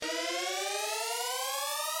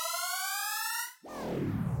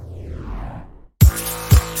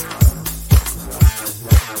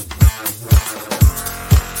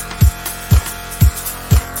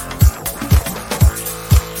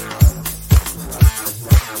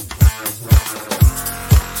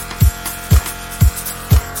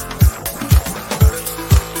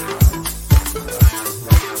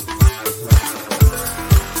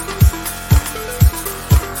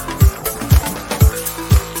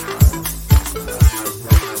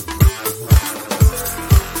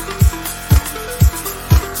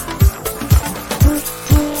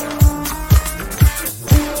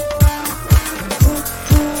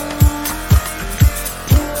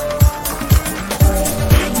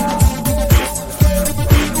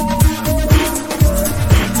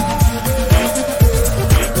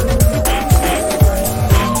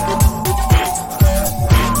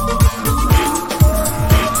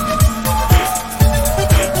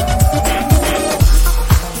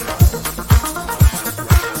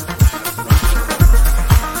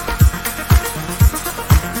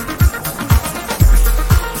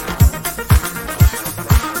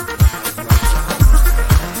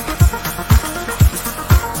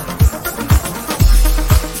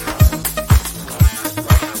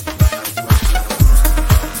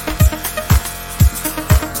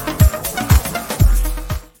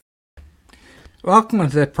Welcome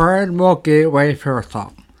to the Paranormal Gateway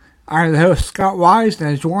Paratalk. I'm the host Scott Wise,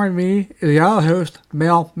 and joining me is the other host,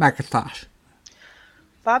 Mel McIntosh.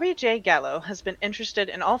 Bobby J. Gallo has been interested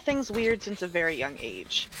in all things weird since a very young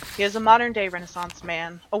age. He is a modern-day Renaissance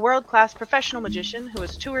man, a world-class professional magician who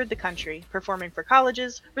has toured the country, performing for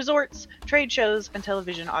colleges, resorts, trade shows, and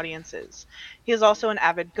television audiences. He is also an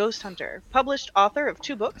avid ghost hunter, published author of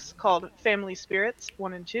 2 books called Family Spirits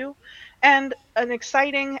 1 and 2, and an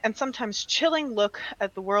exciting and sometimes chilling look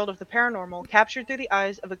at the world of the paranormal captured through the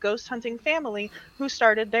eyes of a ghost hunting family who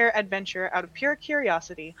started their adventure out of pure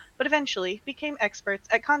curiosity, but eventually became experts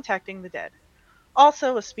at contacting the dead.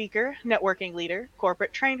 Also a speaker, networking leader,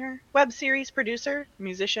 corporate trainer, web series producer,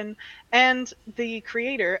 musician, and the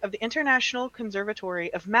creator of the International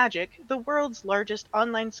Conservatory of Magic, the world's largest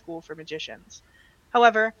online school for magicians.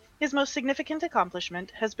 However, his most significant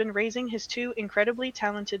accomplishment has been raising his 2 incredibly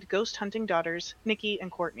talented ghost hunting daughters, Nikki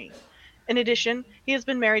and Courtney. In addition, he has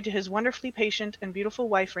been married to his wonderfully patient and beautiful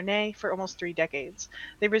wife Renee for almost 3 decades.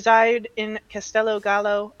 They reside in Castello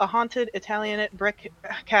Gallo, a haunted Italian brick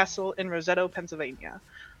castle in Roseto, Pennsylvania.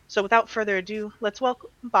 So without further ado, let's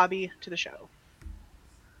welcome Bobby to the show.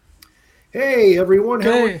 Hey everyone,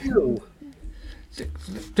 how are Hey, you?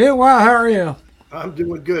 doing well, how are you? I'm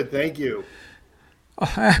doing good, thank you.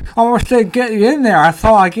 I almost didn't get you in there. I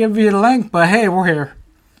thought I'd give you the link, but hey, we're here.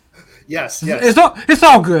 Yes, It's yes,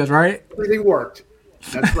 all good, right? everything worked.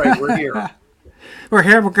 That's right, we're here. We're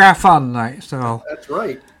here, we're gonna have fun tonight, so. That's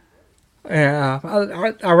right. Yeah,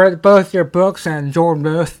 I read both your books and enjoyed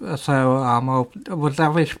both, so we'll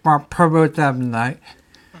definitely promote them tonight.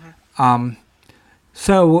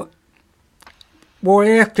 So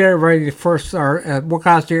we'll ask everybody to first start. What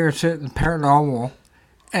got you interested in paranormal?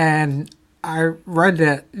 And I read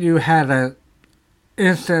that you had an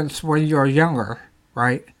instance when you were younger,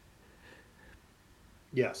 right?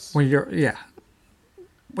 Yes. When you're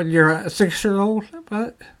a 6-year-old,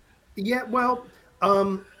 but Yeah, well,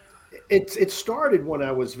 it started when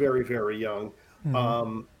I was very, very young.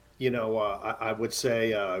 I would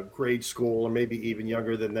say grade school or maybe even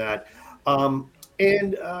younger than that.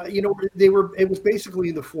 And it was basically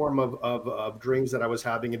in the form of dreams that I was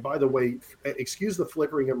having. And by the way, excuse the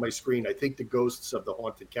flickering of my screen. I think the ghosts of the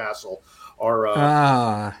haunted castle are,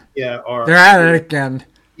 yeah, they're at it again.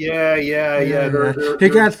 yeah. Yeah,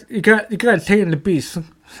 you got taking the beast.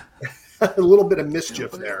 A little bit of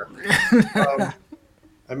mischief there.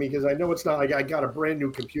 I mean, because I know it's not. I got a brand new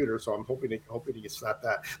computer, so I'm hoping it's not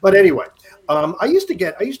that. But anyway, I used to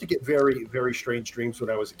get very, very strange dreams when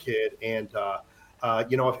I was a kid, and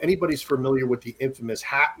if anybody's familiar with the infamous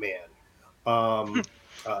Hat Man, I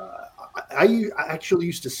actually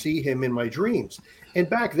used to see him in my dreams. And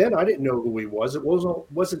back then, I didn't know who he was. It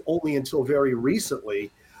wasn't only until very recently,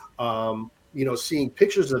 seeing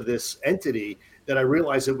pictures of this entity that I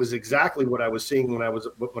realized it was exactly what I was seeing when I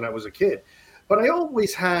was a kid. But I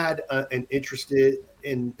always had an interest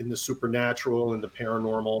in the supernatural and the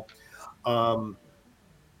paranormal,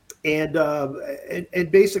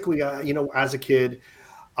 and basically, as a kid,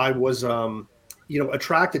 I was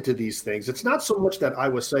attracted to these things. It's not so much that I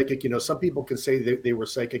was psychic. Some people can say they were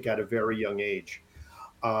psychic at a very young age,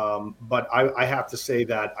 but I have to say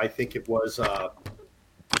that I think it was.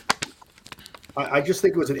 I just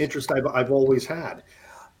think it was an interest I've always had.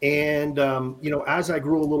 And, as I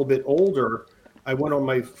grew a little bit older, I went on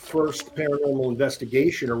my first paranormal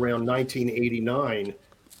investigation around 1989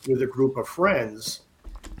 with a group of friends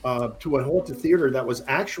to a haunted theater that was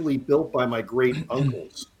actually built by my great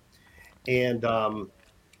uncles. And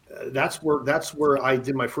that's where I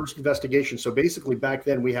did my first investigation. So basically, back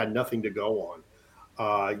then we had nothing to go on.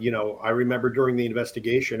 I remember during the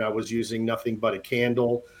investigation, I was using nothing but a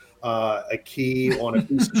candle, a key on a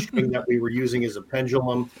piece of string that we were using as a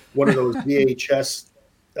pendulum, one of those VHS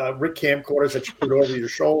Rick camcorders that you put over your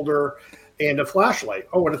shoulder, and a flashlight.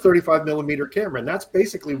 Oh, and a 35 millimeter camera. And that's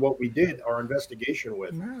basically what we did our investigation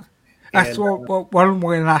with. Yeah. That's And one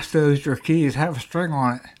way not to lose your keys. Have a string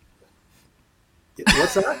on it.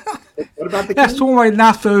 what's that? What about the That's key? one way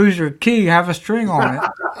not to lose your key. Have a string on it.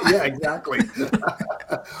 Yeah, exactly.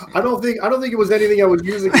 I don't think it was anything I was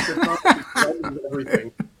using at the time. It was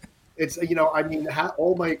everything. It's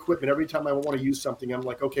all my equipment. Every time I want to use something, I'm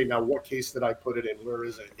like, okay, now what case did I put it in? Where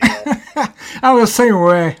is it? I was the same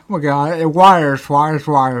way. Oh my God, it wires.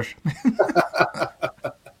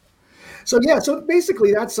 So yeah, so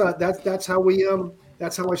basically that's how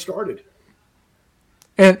I started.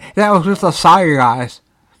 And that was with the Psy guys.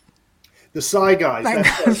 The Psy guys.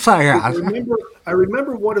 That's right. Psy I guys.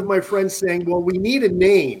 remember one of my friends saying, "Well, we need a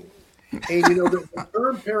name," and the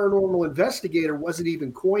term paranormal investigator wasn't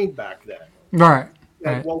even coined back then. Right.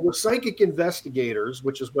 that, well, we're psychic investigators,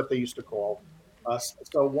 which is what they used to call us.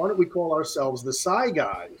 So why don't we call ourselves the Psi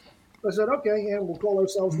Guys? I said, okay, yeah, we'll call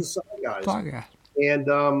ourselves the Psi Guys. Saga.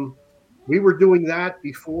 And we were doing that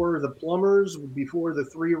before the plumbers, before the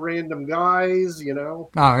three random guys, you know.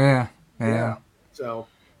 Oh yeah, Yeah. yeah, So,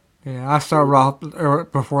 yeah. I started off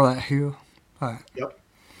before that too. But yep.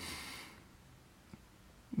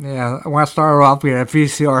 yeah, when I started off, we had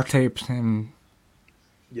VCR tapes and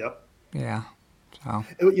Yep. yeah. So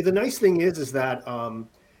The nice thing is that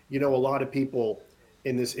you know, a lot of people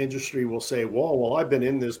in this industry will say, well, I've been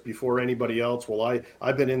in this before anybody else. Well,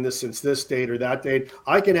 I've been in this since this date or that date.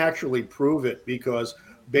 I can actually prove it because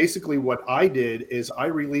basically what I did is I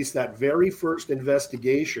released that very first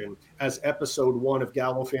investigation as episode 1 of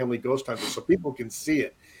Gallo Family Ghost Hunters so people can see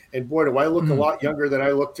it. And boy, do I look a lot younger than I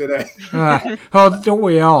look today. oh, don't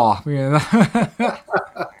we all? You know?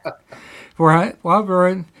 Right. Well, we're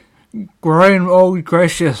in old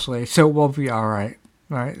graciously, so we'll be all right.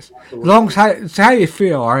 Right. As long as it's how you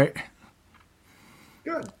feel, all right?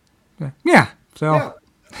 Good. Yeah. So. Yeah.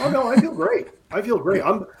 Oh no, I feel great. I feel great.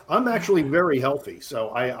 I'm actually very healthy, so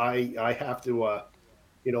I have to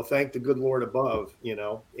you know, thank the good Lord above, you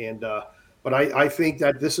know, and but I think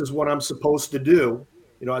that this is what I'm supposed to do,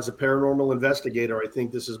 you know, as a paranormal investigator. I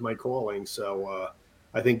think this is my calling, so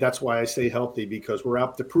I think that's why I stay healthy, because we're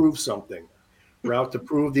out to prove something. We're out to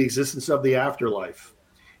prove the existence of the afterlife,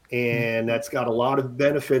 and that's got a lot of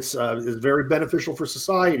benefits. It's very beneficial for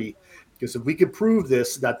society, because if we could prove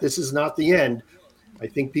this, that this is not the end, I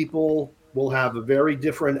think people will have a very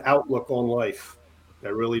different outlook on life. I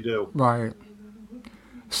really do. Right.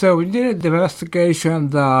 So we did an investigation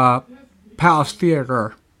of the Palace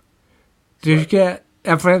Theater. Did you get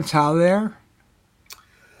evidence out there?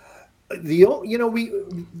 You know,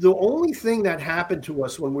 the only thing that happened to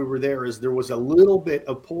us when we were there is there was a little bit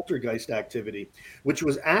of poltergeist activity, which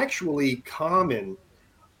was actually common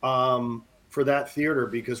for that theater,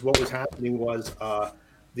 because what was happening was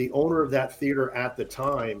the owner of that theater at the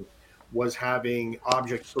time was having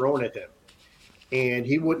objects thrown at him, and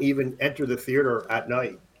he wouldn't even enter the theater at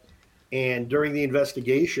night. And during the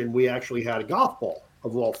investigation, we actually had a golf ball,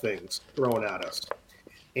 of all things, thrown at us.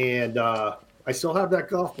 And I still have that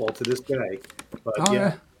golf ball to this day. But Oh,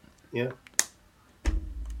 yeah, yeah.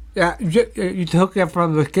 yeah. Yeah, you took it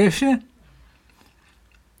from the location?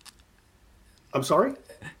 I'm sorry?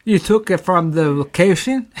 You took it from the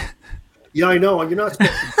location? Yeah, I know. You're not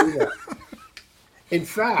supposed to do that. In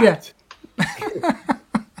fact,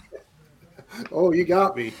 oh, you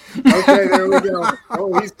got me. Okay, there we go.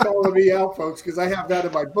 Oh, he's calling me out, folks, because I have that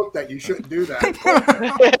in my book that you shouldn't do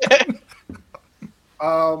that.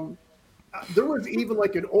 There was even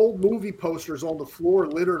like an old movie posters on the floor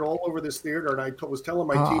littered all over this theater, and I was telling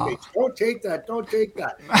my teammates, "Don't take that, don't take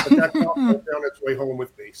that." But that cop went down its way home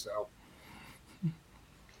with me. So,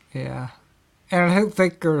 Yeah. And I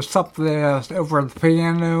think there's something else over the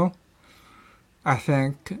piano. I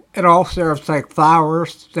think it also there's like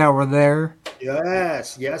flowers that were there.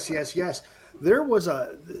 yes. There was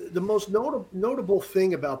the most notable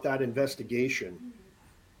thing about that investigation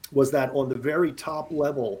was that on the very top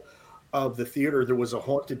level of the theater there was a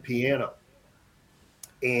haunted piano,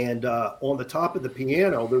 and on the top of the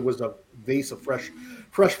piano there was a vase of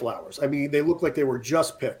fresh flowers. I mean, they looked like they were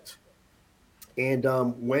just picked. And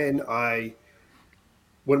when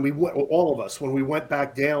we went, all of us, when we went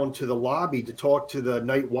back down to the lobby to talk to the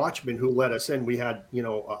night watchman who let us in, we had, you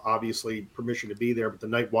know, obviously permission to be there, but the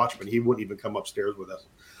night watchman, he wouldn't even come upstairs with us.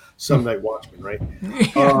 Some night watchman, right?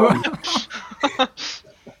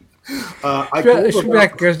 I Should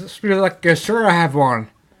like, sure, I have one.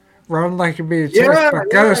 Run like to be yeah,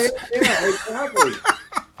 exactly.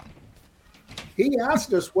 He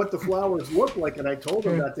asked us what the flowers looked like, and I told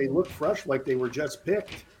him that they looked fresh, like they were just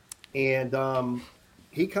picked. And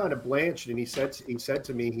he kind of blanched, and he said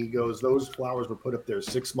to me, he goes, "Those flowers were put up there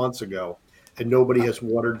 6 months ago, and nobody has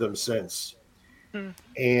watered them since."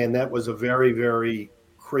 And that was a very, very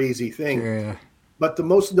crazy thing. Yeah. But the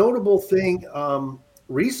most notable thing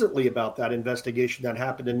recently about that investigation that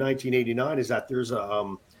happened in 1989 is that there's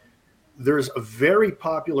a very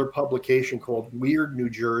popular publication called Weird New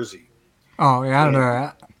Jersey. Oh, yeah, I know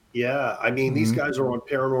that. Yeah, I mean, these guys are on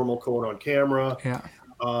Paranormal Code on Camera. Yeah.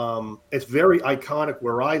 It's very iconic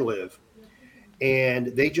where I live. And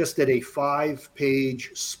they just did a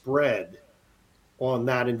 5-page spread on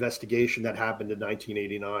that investigation that happened in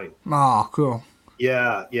 1989. Oh, cool.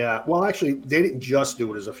 Yeah. Well, actually, they didn't just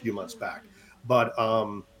do it as a few months back. But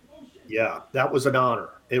Yeah, that was an honor.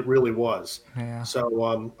 It really was. Yeah.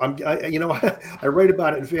 So I write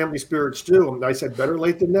about it in Family Spirits too. And I said, better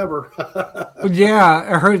late than never. But yeah,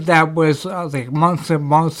 I heard that was like months and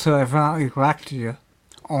months till I finally got to you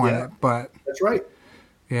on Yeah, it. But that's right.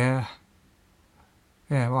 yeah,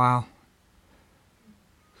 yeah, wow.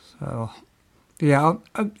 So yeah,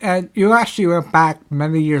 and you actually went back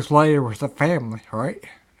many years later with the family, right?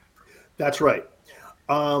 That's right.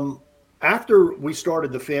 Um, After we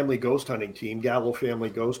started the family ghost hunting team, Gallo Family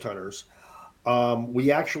Ghost Hunters,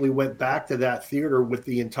 we actually went back to that theater with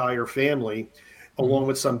the entire family, Mm-hmm. along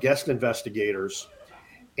with some guest investigators.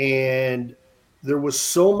 And there was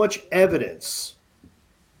so much evidence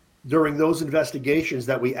during those investigations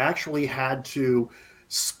that we actually had to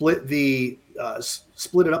split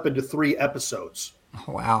it up into 3 episodes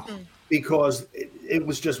Wow. Mm. because it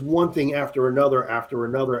was just one thing after another, after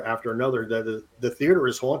another, after another. The theater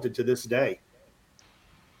is haunted to this day.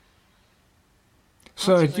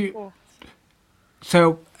 So That's did really you? cool.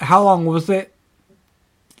 So how long was it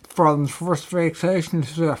from first vacation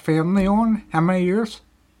to the family on? How many years?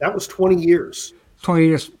 That was 20 years. 20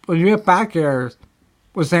 years. When you went back there,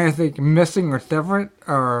 was anything missing or different?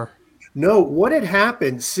 Or No, what had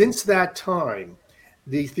happened since that time,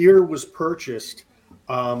 the theater was purchased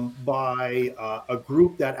by a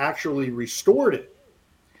group that actually restored it,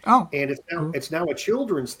 oh, and cool. it's now a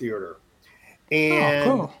children's theater. Oh, And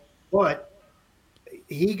cool. but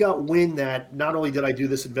he got wind that not only did I do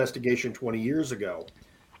this investigation 20 years ago,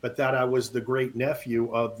 but that I was the great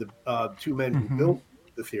nephew of the 2 men who Mm-hmm. built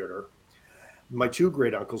the theater. My 2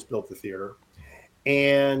 great uncles built the theater,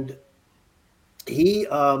 and he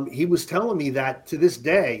was telling me that to this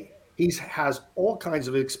day he has all kinds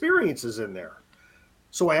of experiences in there.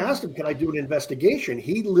 So I Hmm. asked him, "Can I do an investigation?"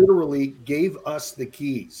 He literally gave us the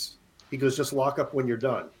keys. He goes, "Just lock up when you're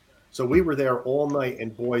done." So we were there all night,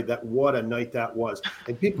 and boy, that what a night that was!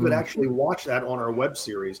 And people could Mm. actually watch that on our web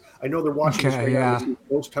series. I know they're watching this Okay, right now. You yeah. see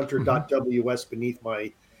Mm-hmm. ghosthunter.ws beneath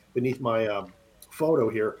my photo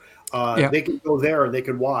here. Yep. They can go there and they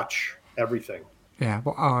can watch everything. Yeah,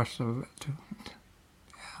 well, also too.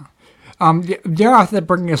 You don't have to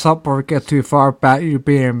bring this up or it gets too far about you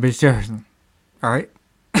being a musician, all right?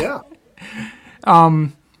 Yeah.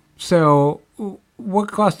 So,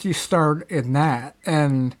 what got you started in that?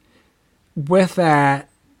 And with that,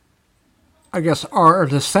 I guess art or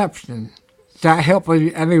deception, does that help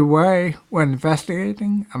you any way when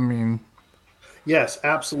investigating? I mean, Yes,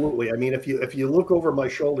 absolutely. I mean, if you look over my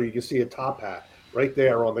shoulder, you can see a top hat right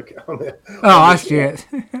there on the oh, on the I see shelf.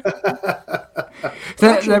 it. I've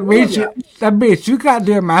that actually that worn means that. that means you got to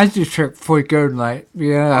do a magic trick before you go tonight.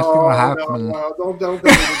 Yeah, that's gonna Oh no, happen. no, don't even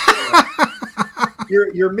say that.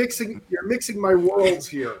 You're mixing my worlds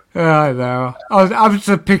here. I know. I was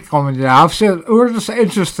just picking on you. We're just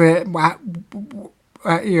interested in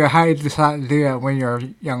how you decide to do that when you're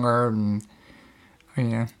younger and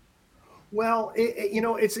yeah. Well,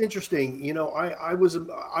 it's interesting. I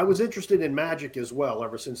was interested in magic as well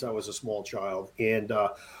ever since I was a small child, and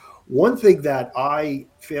one thing that I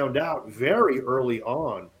found out very early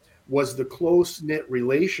on was the close knit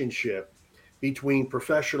relationship between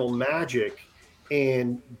professional magic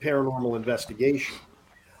and paranormal investigation.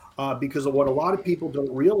 Because of what a lot of people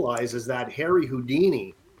don't realize is that Harry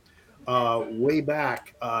Houdini, way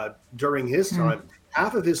back during his Mm, time,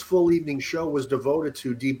 half of his full evening show was devoted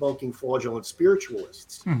to debunking fraudulent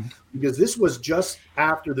spiritualists, mm, because this was just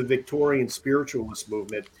after the Victorian spiritualist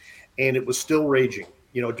movement, and it was still raging,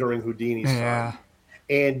 during Houdini's time. yeah.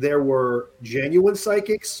 And there were genuine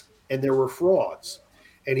psychics and there were frauds.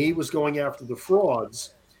 And he was going after the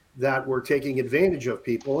frauds that were taking advantage of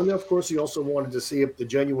people. And of course, he also wanted to see if the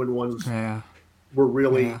genuine ones Yeah. were Yeah.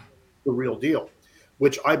 really the real deal,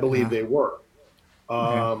 which I believe Yeah. they were.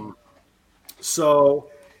 Yeah. Um, so,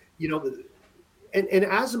 you know, and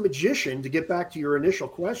as a magician, to get back to your initial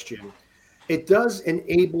question, it does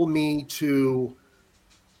enable me to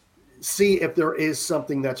see if there is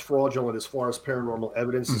something that's fraudulent as far as paranormal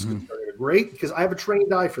evidence is Mm-hmm. concerned. Great, because I have a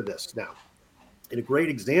trained eye for this now. And a great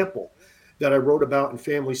example that I wrote about in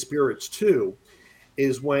Family Spirits too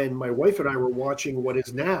is when my wife and I were watching what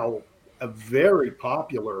is now a very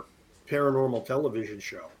popular paranormal television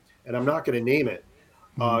show. And I'm not going to name it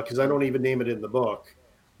Mm-hmm. because I don't even name it in the book.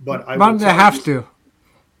 But I will But they tell have you, to.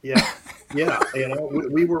 yeah, yeah.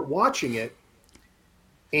 We were watching it,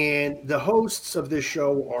 and the hosts of this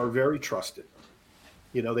show are very trusted.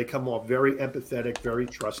 They come off very empathetic, very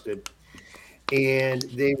trusted. And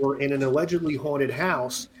they were in an allegedly haunted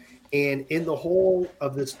house. And in the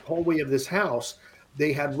hallway of this house,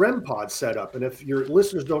 they had REM pods set up. And if your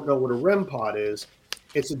listeners don't know what a REM pod is,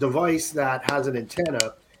 it's a device that has an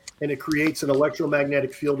antenna, and it creates an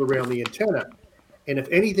electromagnetic field around the antenna. And if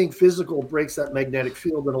anything physical breaks that magnetic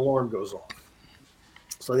field, an alarm goes off.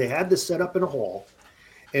 So they had this set up in a hall,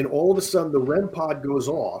 and all of a sudden the REM pod goes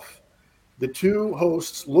off. The two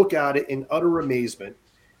hosts look at it in utter amazement.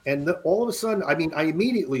 And all of a sudden, I mean, I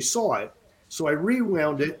immediately saw it. So I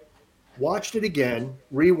rewound it, watched it again,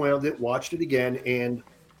 rewound it, watched it again, and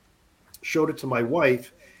showed it to my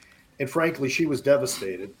wife. And frankly, she was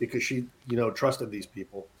devastated because she, trusted these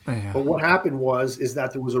people. Yeah. But what happened is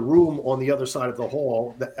that there was a room on the other side of the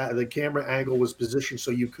hall. The camera angle was positioned so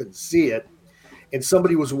you couldn't see it. And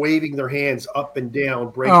somebody was waving their hands up and down,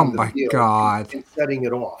 breaking the field and setting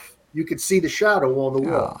it off. You could see the shadow on the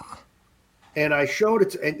wall. And I showed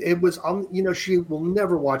it, and it was, she will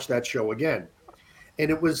never watch that show again. And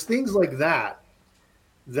it was things like that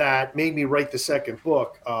made me write the second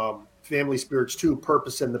book, Family Spirits 2,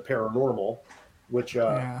 Purpose and the Paranormal, which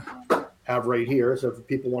I have right here. So if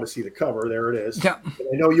people want to see the cover, there it is. Yeah.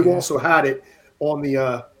 I know you also had it on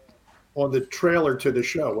the trailer to the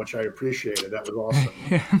show, which I appreciated. That was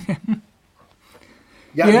awesome.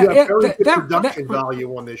 You have very good production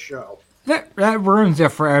value on this show. That ruins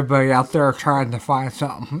it for everybody out there trying to find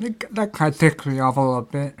something. That kind of ticks me off a little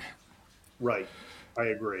bit. Right. I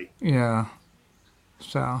agree. Yeah.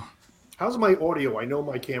 So. How's my audio? I know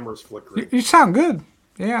my camera's flickering. You sound good.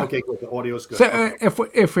 Yeah. Okay, good. The audio's good. So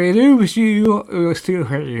if we lose you, we'll still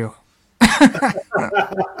hear you.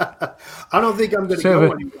 I don't think I'm going to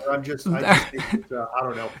go anywhere. I just think it's, I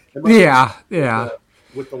don't know. Yeah.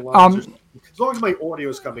 With the lines, as long as my audio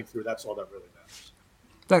is coming through, that's all that really matters.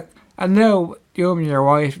 Like, I know you and your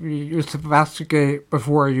wife, you used to investigate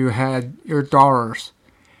before you had your daughters.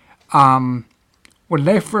 When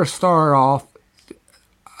they first started off,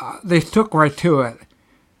 they took right to it.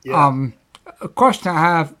 Yeah. A question I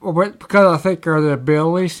have, because I think they're the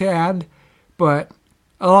abilities they had, but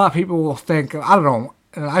a lot of people will think, I don't know,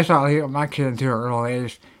 and I saw my kids into an early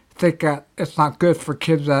age, think that it's not good for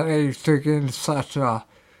kids that age to get into such a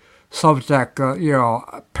subject,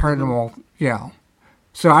 paranormal,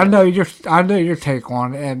 So I know your take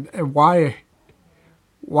on it, and why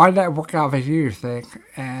did that work out for you think?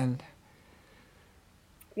 And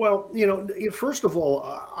well, first of all,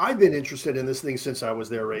 I've been interested in this thing since I was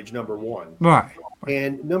their age, number one. Right.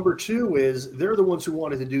 And number two is they're the ones who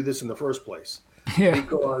wanted to do this in the first place. Yeah.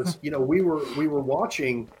 Because, we were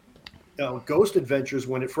watching Ghost Adventures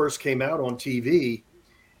when it first came out on TV,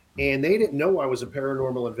 and they didn't know I was a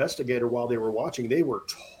paranormal investigator while they were watching. They were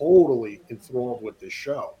totally enthralled with this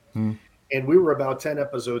show. And we were about 10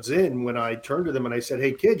 episodes in when I turned to them and I said,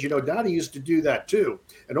 hey, kids, Daddy used to do that too.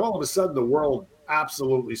 And all of a sudden the world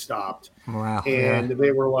absolutely stopped. Wow. And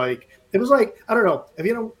they were like, it was like, I don't know, have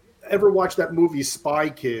you ever watched that movie Spy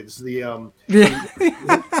Kids? The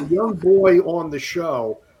young boy on the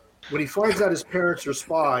show, when he finds out his parents are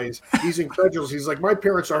spies, he's incredulous. He's like, my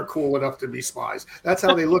parents aren't cool enough to be spies. That's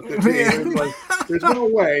how they looked at me. It was like, there's no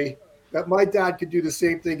way that my dad could do the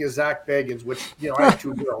same thing as Zach Bagans, which, I have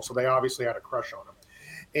two girls, so they obviously had a crush on him.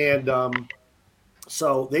 And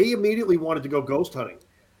so they immediately wanted to go ghost hunting.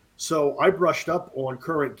 So I brushed up on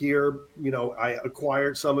current gear. I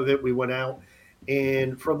acquired some of it. We went out.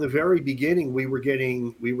 And from the very beginning, we were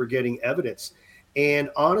getting evidence.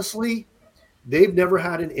 And honestly, they've never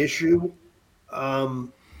had an issue.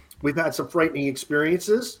 We've had some frightening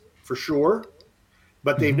experiences for sure,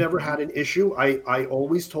 but they've never had an issue. I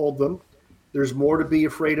always told them there's more to be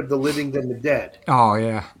afraid of the living than the dead. Oh,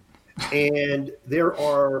 yeah. And there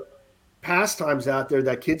are pastimes out there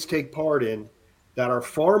that kids take part in that are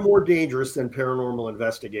far more dangerous than paranormal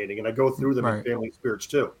investigating. And I go through them in Family Spirits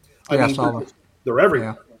too. They're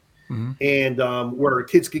everywhere. Yeah. And where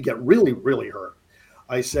kids could get really, really hurt.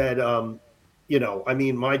 I said,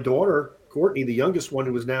 my daughter, Courtney, the youngest one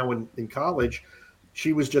who is now in college,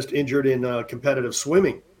 she was just injured in competitive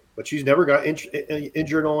swimming, but she's never got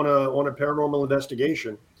injured on a paranormal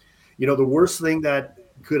investigation. The worst thing that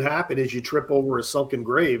could happen is you trip over a sunken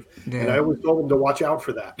grave. Yeah. And I always told them to watch out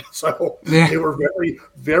for that. So they were very,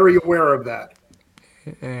 very aware of that.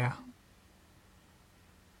 Yeah.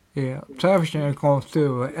 Yeah. Television going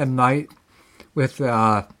through at night with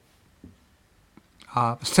so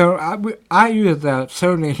I use the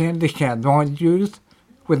Sony Handycam, the one you used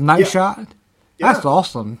with night shot. Yeah. That's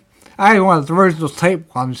awesome. I had one of the original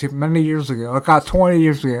tape ones many years ago. I got 20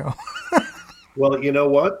 years ago. Well, you know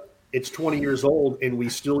what? It's 20 years old, and we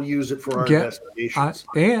still use it for our investigations.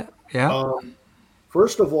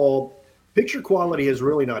 First of all, picture quality has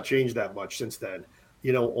really not changed that much since then,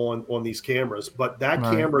 on these cameras. But that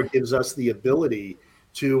camera gives us the ability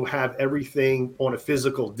to have everything on a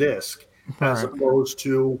physical disc as opposed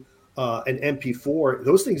to an MP4,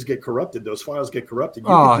 those things get corrupted. Those files get corrupted.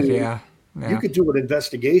 Yeah. You could do an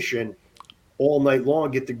investigation all night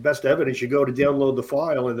long, get the best evidence. You go to download the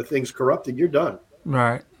file, and the thing's corrupted. You're done.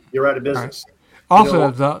 Right. You're out of Right. business.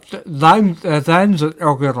 Also, the lens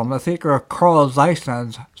are good on. I think are Carl Zeiss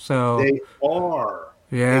lens. So they are.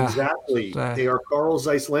 Yeah. Exactly. They are Carl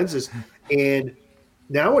Zeiss lenses. And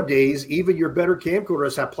nowadays, even your better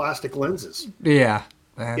camcorders have plastic lenses. Yeah.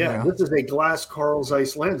 This is a glass Carl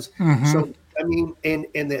Zeiss lens. Mm-hmm. So, I mean,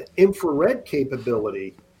 and the infrared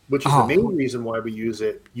capability, which is the main reason why we use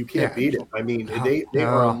it, you can't beat it. I mean, they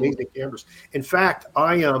are amazing cameras. In fact,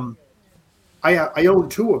 I own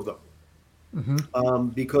two of them. Mm-hmm.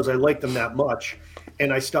 Because I like them that much,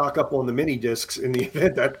 and I stock up on the mini discs in the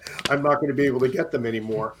event that I'm not going to be able to get them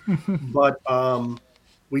anymore. But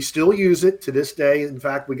we still use it to this day. In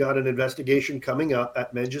fact, we got an investigation coming up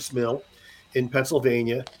at Menges Mill in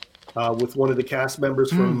Pennsylvania with one of the cast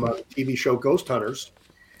members from the TV show Ghost Hunters,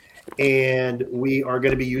 and we are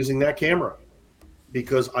going to be using that camera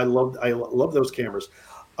because I love those cameras.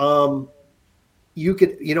 You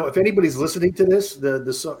could, if anybody's listening to this, the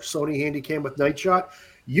Sony Handycam with Night Shot,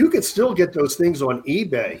 you could still get those things on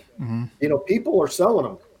eBay. Mm-hmm. People are selling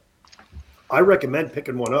them. I recommend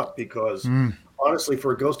picking one up because honestly,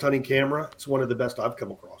 for a ghost hunting camera, it's one of the best I've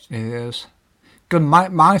come across. It is.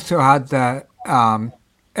 Because mine still had the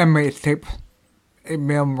M8 tape,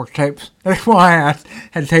 8mm tapes. That's why I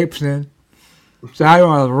had tapes in. So I had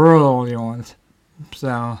one of the real old ones.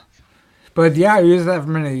 So. But yeah, I used that for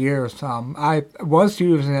many years. I was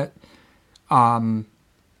using it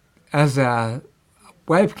as a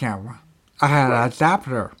web camera. I had an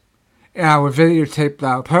adapter, and I would videotape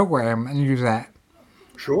the program and use that.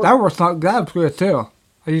 Sure. That was good too.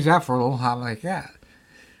 I used that for a long time like that.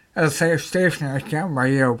 As a stationary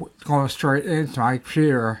camera, going straight into my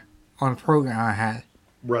computer on the program I had.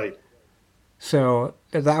 Right. So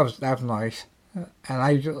that was nice. And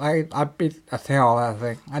I beat the tail of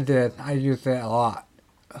that thing. I did. I used it a lot.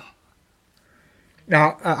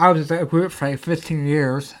 Now, I was at a group for like 15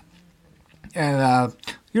 years. And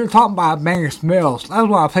you were talking about Menges Mills. That was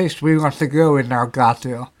one of the places we wanted to go and never got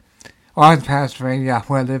to. Well, in Pennsylvania,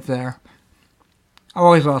 when I lived there. I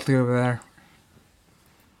always wanted to go over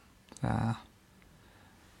there.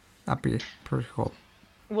 That'd be pretty cool.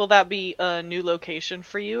 Will that be a new location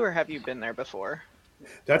for you, or have you been there before?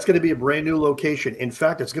 That's going to be a brand new location. In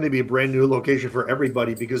fact, it's going to be a brand new location for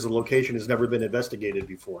everybody because the location has never been investigated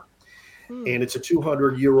before. And it's a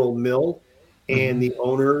 200-year-old mill, and the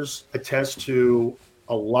owners attest to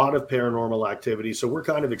a lot of paranormal activity. So we're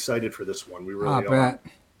kind of excited for this one. We really are. Bet.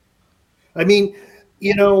 I mean,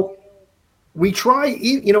 we try,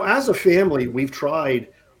 as a family, we've tried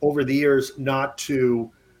over the years not to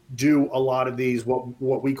do a lot of these,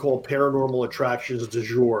 what we call paranormal attractions du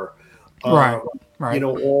jour. Right.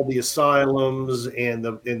 All the asylums and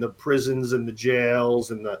the prisons and the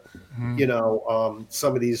jails and the,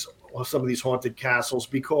 some of these haunted castles,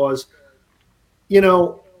 because,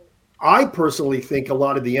 I personally think a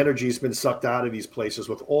lot of the energy has been sucked out of these places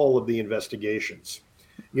with all of the investigations.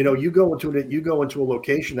 You go into a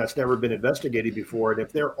location that's never been investigated before, and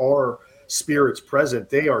if there are spirits present,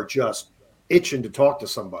 they are just itching to talk to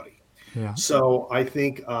somebody. Yeah. So I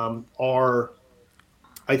think our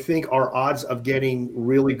odds of getting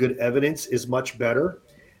really good evidence is much better.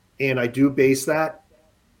 And I do base that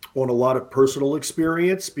on a lot of personal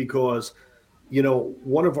experience because,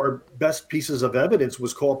 one of our best pieces of evidence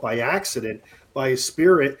was caught by accident by a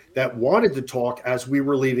spirit that wanted to talk as we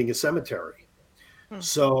were leaving a cemetery.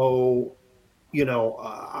 So,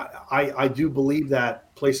 I do believe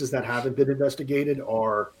that places that haven't been investigated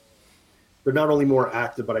they're not only more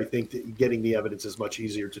active, but I think that getting the evidence is much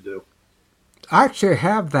easier to do. I actually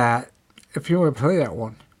have that if you want to play that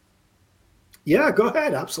one. Yeah, go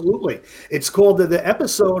ahead. Absolutely. It's called, the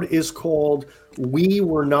episode is called We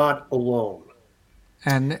Were Not Alone.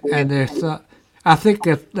 And it's, I think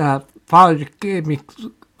it, Father gave me,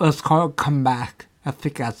 let's call it Come Back. I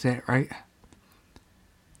think that's it, right?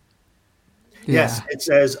 Yes, it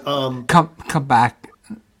says, come back.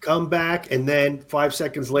 Come back, and then 5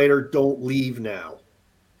 seconds later, don't leave now.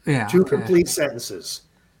 Yeah. Two complete sentences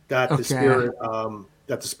that the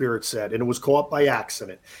spirit said, and it was caught by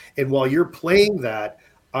accident. And while you're playing that,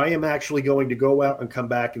 I am actually going to go out and come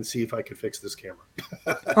back and see if I can fix this camera.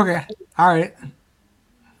 Okay. All right.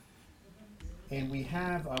 And we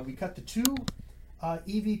cut the two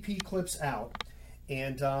EVP clips out,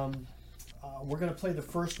 and we're going to play the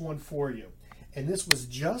first one for you. And this was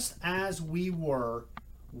just as we were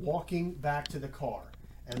walking back to the car.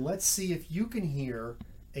 And let's see if you can hear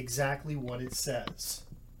exactly what it says.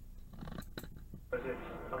 Was it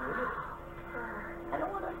a I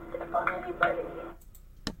don't want to step on anybody.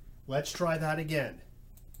 Let's try that again.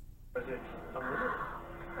 I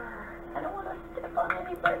don't want to step on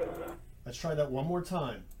anybody. Let's try that one more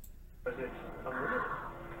time. I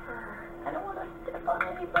don't want to step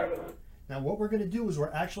on anybody. Now what we're going to do is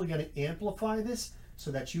we're actually going to amplify this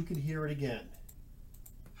so that you can hear it again.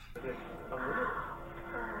 I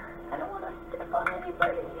don't want to step on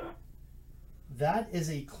anybody. That is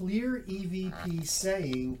a clear EVP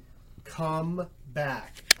saying, come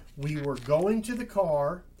back. We were going to the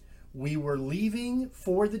car, we were leaving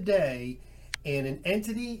for the day, and an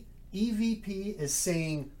entity, EVP, is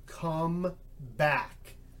saying, come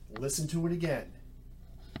back. Listen to it again.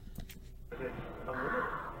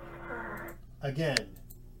 Again.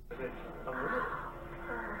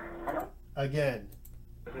 Again.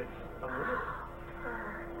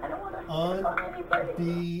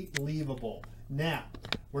 Unbelievable. Now,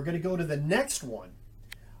 we're going to go to the next one.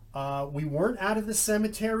 We weren't out of the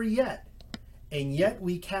cemetery yet, and yet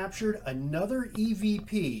we captured another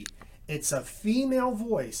EVP. It's a female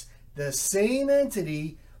voice. The same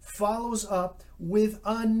entity follows up with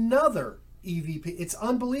another EVP. It's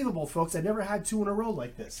unbelievable, folks. I never had two in a row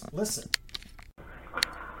like this. Listen.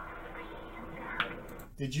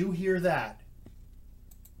 Did you hear that?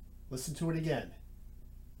 Listen to it again.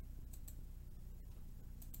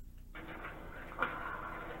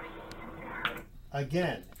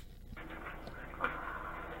 Again.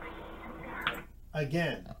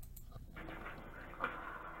 Again.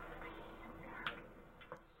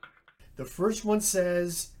 The first one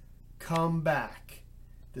says, come back.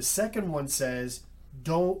 The second one says,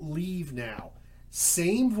 don't leave now.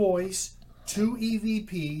 Same voice, two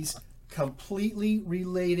EVPs, completely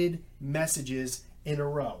related messages in a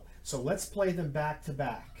row. So let's play them back to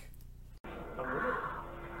back. I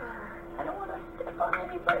don't want to step on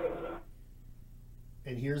anybody.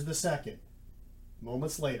 And here's the second,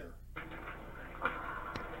 moments later.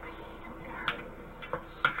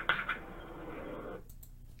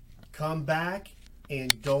 Come back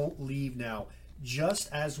and don't leave now,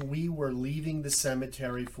 just as we were leaving the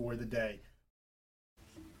cemetery for the day.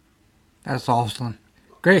 That's awesome.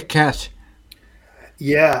 Great catch.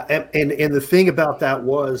 Yeah, and the thing about that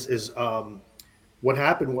is what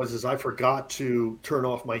happened was I forgot to turn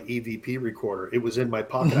off my EVP recorder. It was in my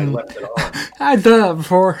pocket. I left it on. I've done that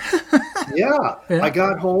before. Yeah, I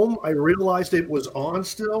got home. I realized it was on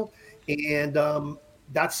still, and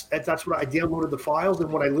that's what I downloaded the files.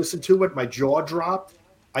 And when I listened to it, my jaw dropped.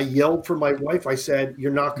 I yelled for my wife. I said,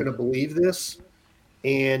 "You're not going to believe this."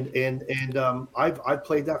 And I've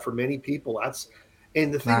played that for many people.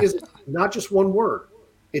 And the thing is, not just one word;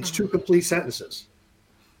 it's two complete sentences.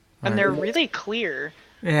 And they're really clear.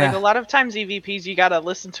 Yeah. Like a lot of times EVPs, you got to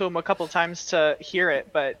listen to them a couple times to hear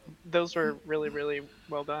it, but those were really, really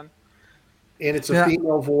well done. And it's a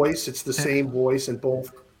female voice. It's the same voice in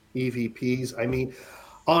both EVPs. I mean,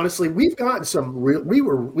 honestly, we've gotten some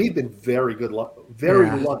we've been very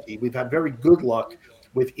lucky. We've had very good luck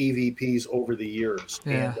with EVPs over the years.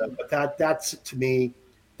 Yeah. And but that's to me,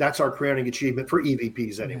 that's our crowning achievement for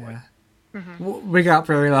EVPs anyway. Yeah. We got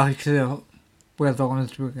very lucky too with the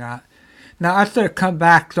ones we got. Now after I come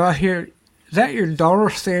back, do I hear, is that your daughter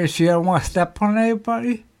saying she don't want to step on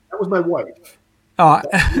anybody? That was my wife. Oh,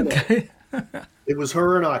 okay. It was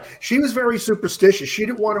her and I. She was very superstitious. She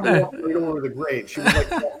didn't want to walk right over the grave. She was like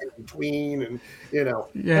walking between, and Yeah.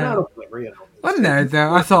 And I don't blame her, Well, no,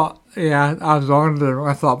 though. I thought, I was wondering.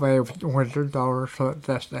 I thought maybe it was your daughter, so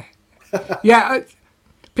that's the. Yeah,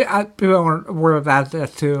 people are worried about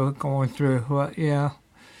that too, going through. But yeah,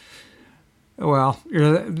 well,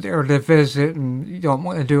 you're there to visit, and you don't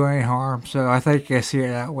want to do any harm, so I think I see it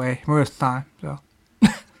that way most of the time. So.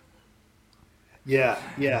 Yeah.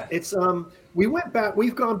 It's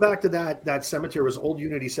we've gone back to that cemetery. It was Old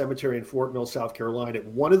Unity Cemetery in Fort Mill, South Carolina.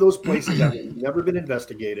 One of those places that has never been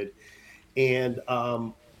investigated, and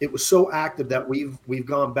it was so active that we've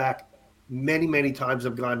gone back many times.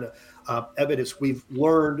 I've gone evidence. We've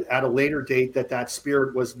learned at a later date that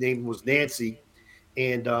spirit was Nancy,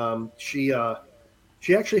 and she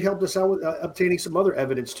actually helped us out with obtaining some other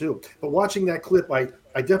evidence too. But watching that clip,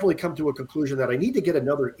 I definitely come to a conclusion that I need to get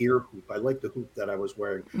another ear hoop. I like the hoop that I was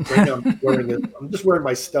wearing. Right now I'm just wearing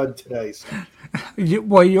my stud today. So.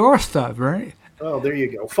 Your stud, right? Oh, there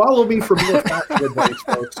you go. Follow me for more fashion advice,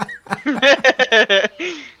 folks.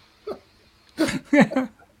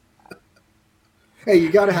 Hey,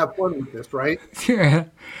 you got to have fun with this, right? Yeah.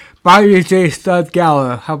 Bobby J. Stud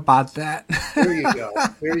Gallo. How about that? There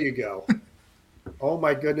you go. Oh,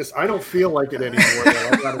 my goodness. I don't feel like it anymore, though.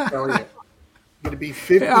 I got to tell you. I'm going to be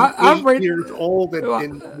 58 years old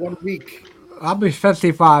in 1 week. I'll be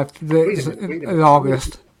 55 Wait a minute. in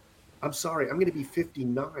August. I'm sorry. I'm going to be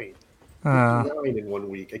 59. Uh, 59 in 1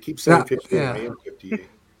 week. I keep saying 58. yeah. I am 58.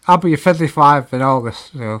 I'll be 55 in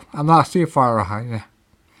August, so I'm not too far behind you.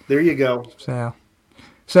 There you go. So,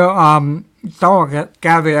 don't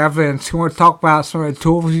gather evidence. You want to talk about some of the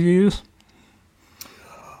tools you use?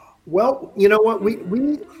 Well, you know what? We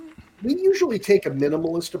usually take a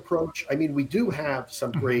minimalist approach. I mean, we do have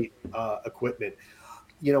some great equipment.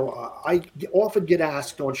 You know, I often get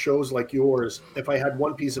asked on shows like yours, if I had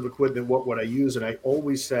one piece of equipment, what would I use? And I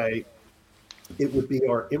always say it would be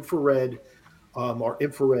our infrared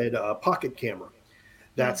pocket camera.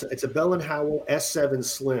 It's a Bell and Howell S7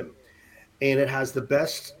 Slim, and it has the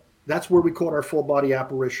best. That's where we caught our full body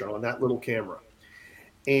apparition on that little camera.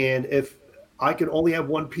 And if I could only have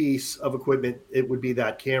one piece of equipment, it would be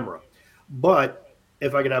that camera. But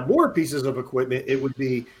if I could have more pieces of equipment, it would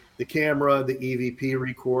be the camera, the EVP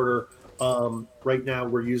recorder. Right now,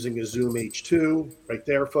 we're using a Zoom H2 right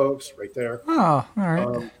there, folks, right there. Oh, all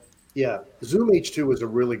right. Yeah, Zoom H2 is a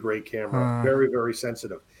really great camera, very, very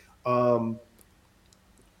sensitive. Kind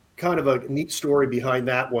of a neat story behind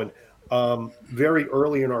that one. Very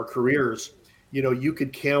early in our careers, you know, you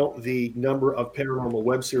could count the number of paranormal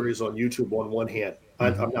web series on YouTube on one hand.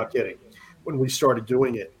 I'm not kidding. When we started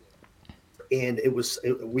doing it, and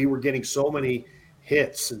we were getting so many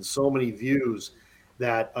hits and so many views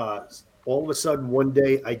that all of a sudden one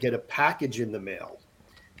day I get a package in the mail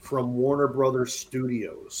from Warner Brothers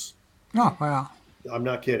Studios. Oh, wow. I'm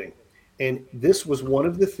not kidding. And this was one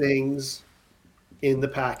of the things in the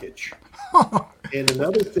package. And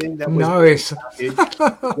another thing that was nice. in the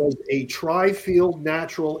package was a tri-field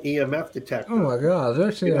natural EMF detector. Oh my God,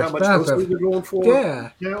 that's You know how much those things are going for? Yeah.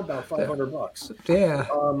 Now about $500. Yeah.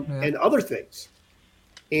 And other things.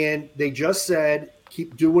 And they just said,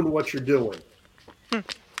 keep doing what you're doing.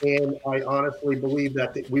 And I honestly believe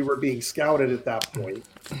that we were being scouted at that point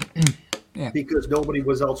because nobody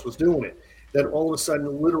else was doing it. Then all of a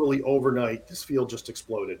sudden, literally overnight, this field just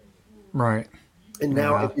exploded. Right. And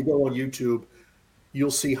now if you go on YouTube, you'll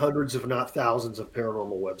see hundreds, if not thousands, of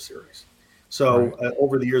paranormal web series. So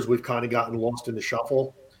over the years, we've kind of gotten lost in the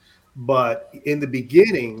shuffle. But in the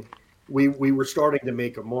beginning, we were starting to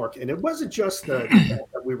make a mark. And it wasn't just the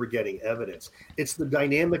fact that we were getting evidence. It's the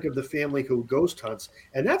dynamic of the family who ghost hunts.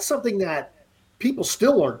 And that's something that people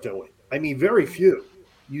still aren't doing. I mean, very few.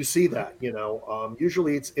 You see that, you know.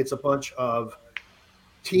 Usually it's a bunch of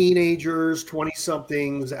teenagers,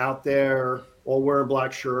 20-somethings out there, all wearing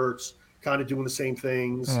black shirts, kind of doing the same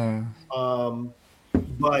things. But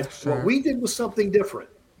what we did was something different.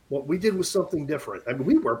 I mean,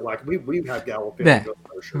 we wear black. We have Gallo family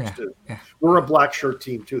shirts too. Yeah. We're a black shirt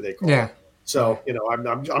team too. They call it. So you know, I'm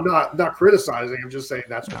not criticizing. I'm just saying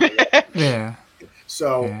that's what we are.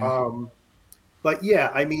 So, but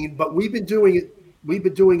yeah, I mean, but we've been doing it. We've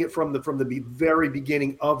been doing it from the very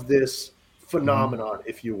beginning of this phenomenon,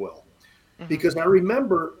 if you will, because I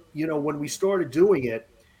remember, you know, when we started doing it.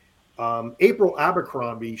 April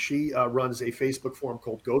Abercrombie, she runs a Facebook forum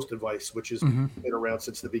called Ghost Advice, which has been around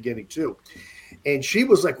since the beginning too. And she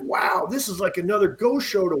was like, wow, this is like another ghost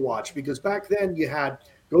show to watch, because back then you had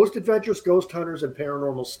Ghost Adventures, Ghost Hunters, and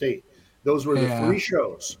Paranormal State. Those were the three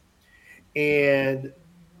shows. And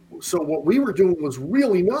so what we were doing was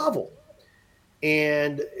really novel.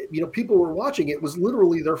 And, you know, people were watching. It was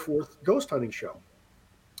literally their fourth ghost hunting show.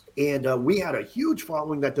 And we had a huge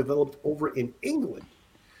following that developed over in England,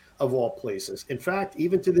 of all places. In fact,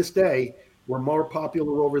 even to this day, we're more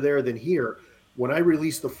popular over there than here. When I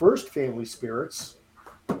released the first Family Spirits,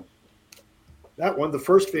 the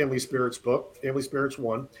first Family Spirits book, Family Spirits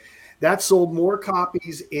 1, that sold more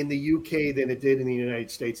copies in the UK than it did in the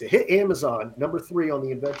United States. It hit Amazon, number 3 on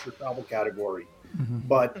the adventure travel category,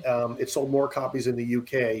 but it sold more copies in the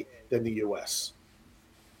UK than the US.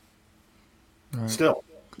 Right. Still.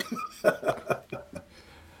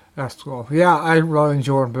 That's cool. Yeah, I really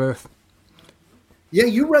enjoyed both. Yeah,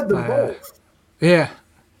 you read them both. Yeah,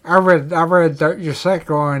 I read your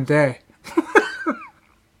second one day.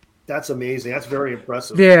 That's amazing. That's very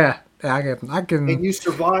impressive. Yeah, I can. And you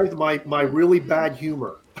survived my really bad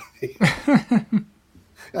humor.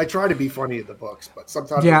 I try to be funny in the books, but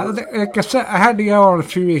sometimes. Yeah, like I said, I had to go on a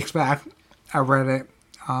few weeks back. I read it,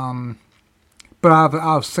 but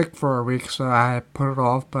I was sick for a week, so I put it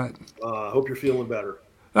off. But I hope you're feeling better.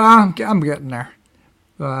 I'm getting there,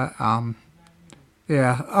 but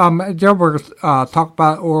yeah. Joe, we're talk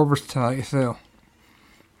about orbs tonight too,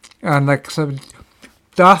 and like I said,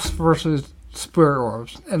 dust versus spirit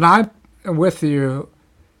orbs, and I'm with you,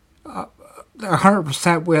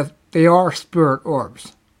 100% with they are spirit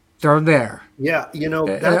orbs. they're there. Yeah,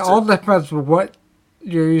 It that's all depends on what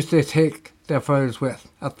you usually take the photos with.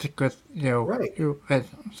 I think with right.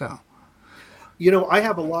 so. I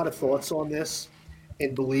have a lot of thoughts on this,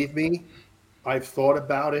 and believe me, I've thought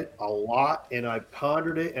about it a lot, and I've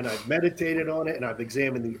pondered it, and I've meditated on it, and I've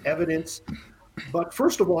examined the evidence. But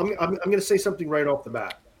first of all, I'm going to say something right off the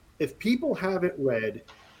bat. If people haven't read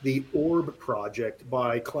the Orb Project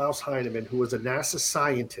by Klaus Heinemann, who was a NASA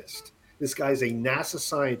scientist, this guy's a NASA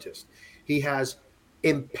scientist. He has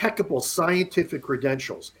impeccable scientific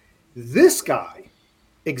credentials. This guy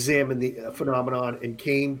examined the phenomenon and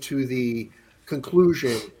came to the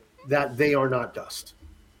conclusion that they are not dust.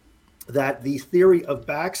 That the theory of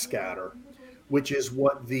backscatter, which is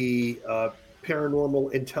what the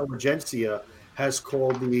paranormal intelligentsia has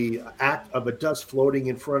called the act of a dust floating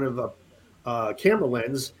in front of a camera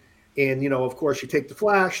lens. And, of course, you take the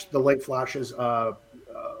flash, the light flashes,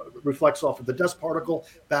 reflects off of the dust particle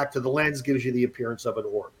back to the lens, gives you the appearance of an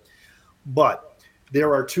orb. But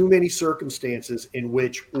there are too many circumstances in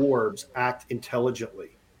which orbs act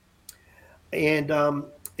intelligently. And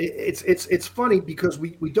it's funny because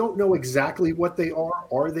we don't know exactly what they are.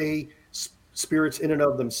 Are they spirits in and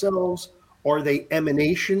of themselves? Are they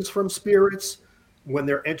emanations from spirits when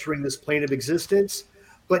they're entering this plane of existence?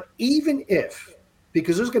 But even if,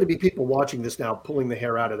 because there's going to be people watching this now pulling the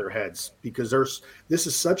hair out of their heads because this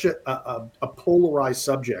is such a polarized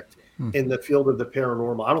subject in the field of the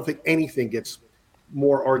paranormal. I don't think anything gets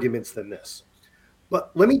more arguments than this. But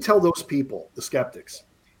let me tell those people, the skeptics,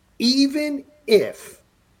 even if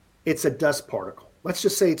it's a dust particle, let's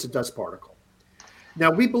just say it's a dust particle. Now,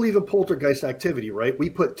 we believe in poltergeist activity, right? We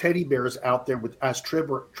put teddy bears out there as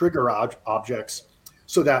trigger objects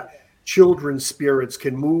so that children's spirits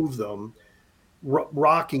can move them,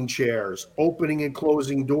 rocking chairs, opening and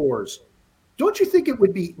closing doors. Don't you think it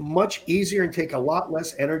would be much easier and take a lot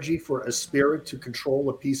less energy for a spirit to control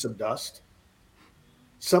a piece of dust?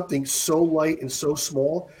 Something so light and so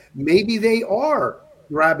small. Maybe they are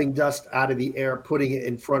grabbing dust out of the air, putting it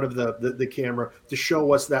in front of the camera to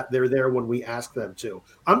show us that they're there when we ask them to.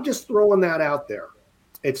 I'm just throwing that out there.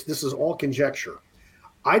 This is all conjecture.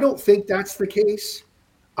 I don't think that's the case.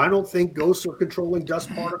 I don't think ghosts are controlling dust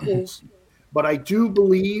particles, but I do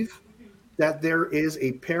believe that there is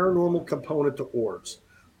a paranormal component to orbs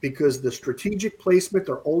because the strategic placement,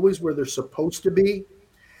 they're always where they're supposed to be.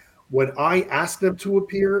 When I ask them to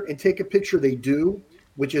appear and take a picture, they do,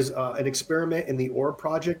 which is an experiment in the Orb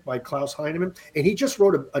Project by Klaus Heinemann. And he just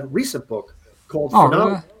wrote a recent book called Phenomenal,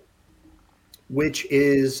 Really? which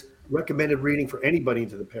is recommended reading for anybody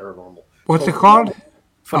into the paranormal. What's it called?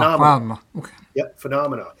 Phenomena. Paranormal. Okay. Yep,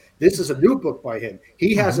 Phenomena. This is a new book by him.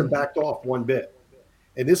 He hasn't backed off one bit.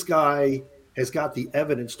 And this guy has got the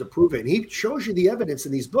evidence to prove it. And he shows you the evidence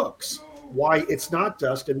in these books, why it's not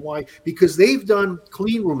dust and why, because they've done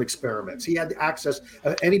clean room experiments. He had access.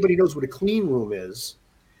 Anybody knows what a clean room is.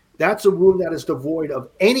 That's a room that is devoid of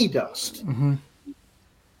any dust.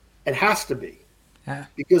 It has to be. Yeah.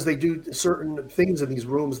 Because they do certain things in these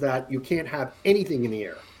rooms that you can't have anything in the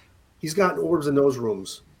air. He's gotten orbs in those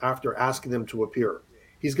rooms after asking them to appear.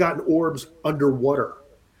 He's gotten orbs underwater.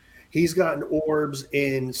 He's gotten orbs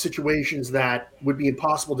in situations that would be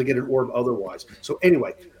impossible to get an orb otherwise. So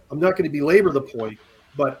anyway, I'm not going to belabor the point,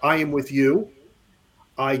 but I am with you.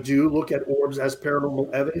 I do look at orbs as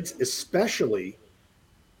paranormal evidence, especially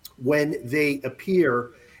when they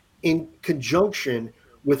appear in conjunction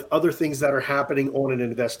with other things that are happening on an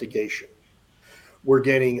investigation. We're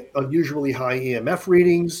getting unusually high EMF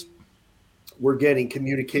readings. We're getting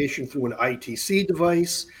communication through an ITC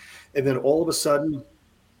device. And then all of a sudden,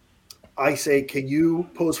 I say, can you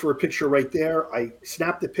pose for a picture right there? I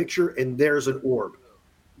snap the picture and there's an orb.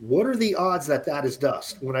 What are the odds that that is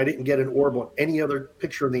dust when I didn't get an orb on any other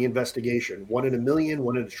picture in the investigation? 1 in a million,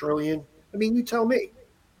 1 in a trillion? I mean, you tell me.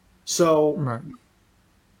 So Right.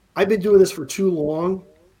 I've been doing this for too long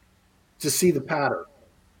to see the pattern.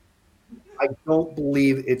 I don't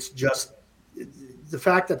believe it's just the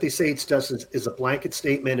fact that they say it's dust is a blanket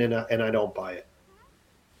statement, and I don't buy it.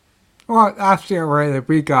 Well, that's the array that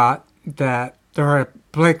we got that they're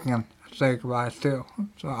blinking say goodbye too.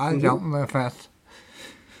 So I don't know if that's.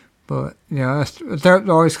 But, there's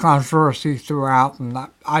always controversy throughout, and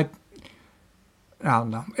I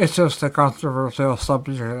don't know. It's just a controversial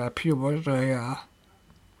subject that people say,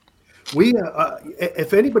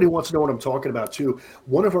 If anybody wants to know what I'm talking about too,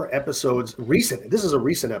 one of our episodes, this is a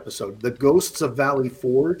recent episode, The Ghosts of Valley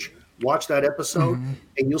Forge. Watch that episode,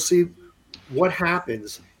 and you'll see what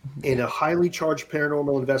happens in a highly charged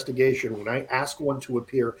paranormal investigation when I ask one to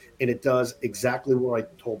appear, and it does exactly what I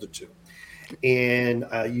told it to. And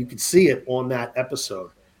you can see it on that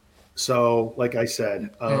episode. So, like I said,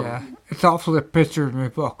 Yeah. It's also the picture in my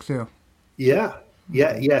book too. yeah,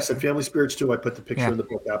 yes, and family spirits too. I put the picture Yeah. in the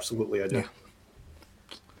book. Absolutely, I did.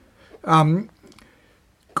 Yeah.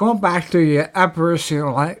 Going back to the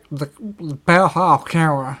apparition, like the Paratalk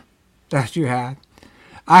camera that you had,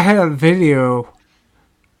 I had a video.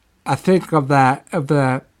 I think of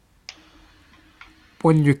the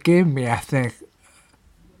when you gave me. I think.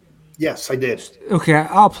 Yes, I did. Okay,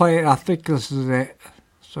 I'll play it. I think this is it.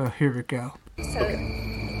 So here we go. So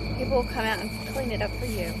people will come out and clean it up for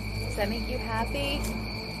you. Does that make you happy?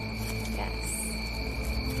 Yes.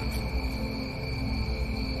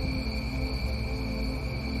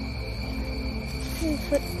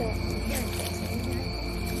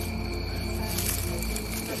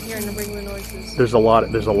 I'm hearing the regular noises. There's a lot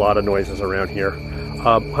of noises around here.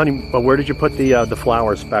 Honey, where did you put the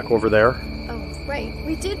flowers? Back over there? Oh, right.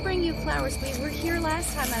 We did bring you flowers. We were here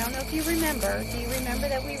last time. I don't know if you remember. Do you remember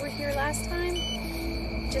that we were here last time?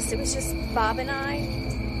 It was just Bob and I.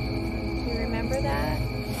 Do you remember that?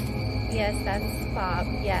 Yes, that's Bob.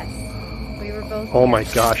 Yes. We were both Oh here. my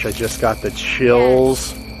gosh, I just got the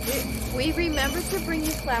chills. Yes. We remembered to bring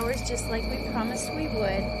you flowers just like we promised we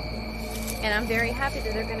would. And I'm very happy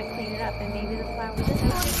that they're going to clean it up and maybe the flowers will be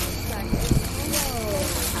reflected.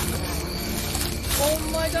 Oh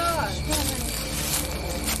my gosh!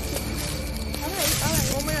 Alright.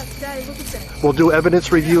 Oh my gosh, Daddy, look at that. We'll do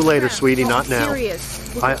evidence review later, sweetie, not now. I'm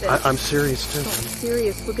serious. Look at this. I'm serious too. I'm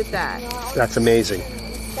serious. Look at that. That's amazing.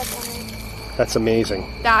 That's amazing.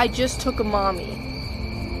 That I just took a mommy.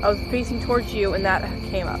 I was facing towards you and that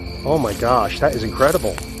came up. Oh my gosh, that is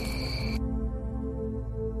incredible.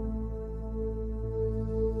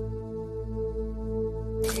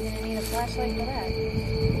 You're going to need a flashlight for that.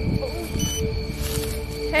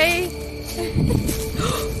 Hey!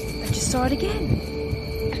 I just saw it again.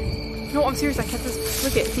 No, I'm serious. I kept this.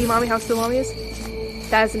 Look at, see Mommy how still Mommy is?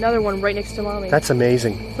 That is another one right next to Mommy. That's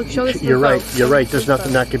amazing. Look, show this to You're the right. folks. You're Show right. this There's to the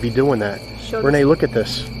nothing folks. that could be doing that. Show Renee, this. look at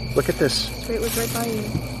this. Look at this. It was right by you.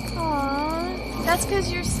 Aww. That's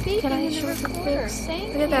because you're speaking Can I in the show the recorder. folks?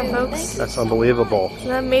 Thank Look at that, you. folks. Thank you That's so unbelievable. much. Isn't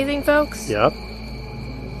that amazing, folks? Yep.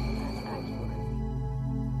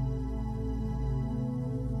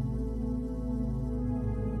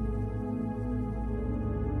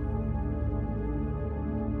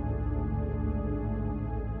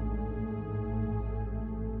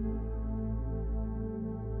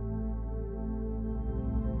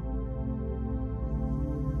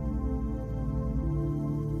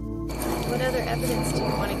 What other evidence do you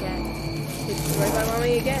want to get? It's right by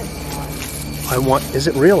Mommy again. Is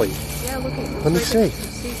it really? Yeah, look at it. Let me It's right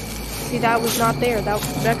see. there. See, that was not there. That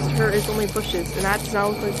next to her is only bushes, and that does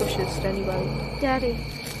not look like bushes to anybody. Daddy.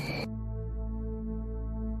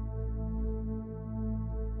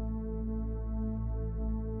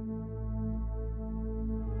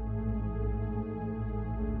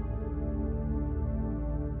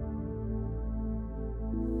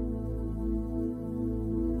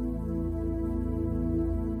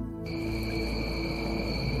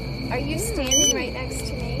 Are you standing right next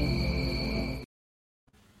to me?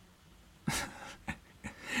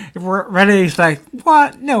 Renee's like,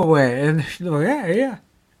 what? No way. And she's like, yeah.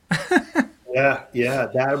 Yeah,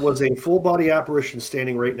 that was a full body apparition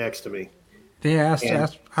standing right next to me. Yeah, And-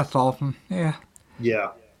 that's awesome. Yeah.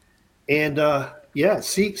 Yeah, and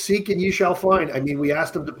seek and you shall find. I mean, we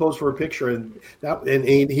asked him to pose for a picture, and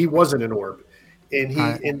he wasn't an orb.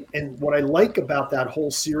 And and what I like about that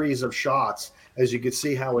whole series of shots, as you could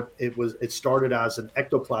see how it started as an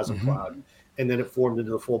ectoplasm cloud, and then it formed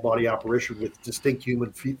into a full body apparition with distinct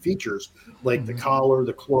human features like the collar,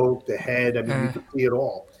 the cloak, the head. I mean, you could see it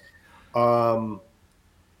all.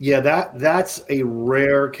 That's a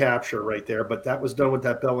rare capture right there, but that was done with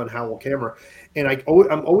that Bell and Howell camera. And I'm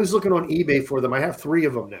always looking on eBay for them. I have 3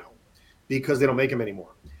 of them now because they don't make them anymore.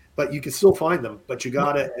 But you can still find them. But you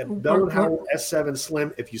got a Bell and Howell S7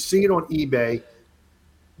 Slim. If you see it on eBay,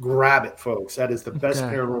 grab it, folks. That is the best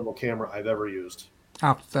Okay. paranormal camera I've ever used.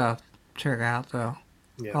 I'll have to check it out, though.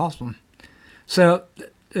 Yeah. Awesome. So,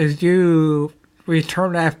 did you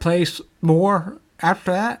return that place more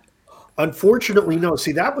after that? Unfortunately, no.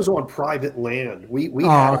 See, that was on private land. We Oh,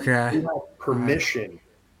 had, okay. we had permission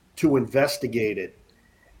to investigate it,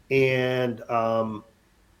 and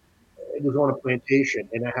it was on a plantation,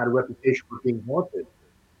 and I had a reputation for being haunted.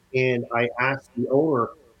 And I asked the owner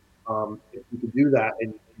if we could do that,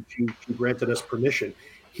 and she granted us permission.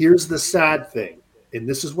 Here's the sad thing, and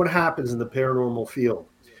this is what happens in the paranormal field.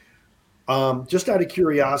 Just out of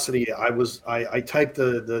curiosity, I typed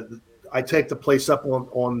the place up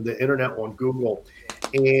on the internet on Google,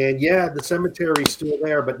 And yeah, the cemetery's still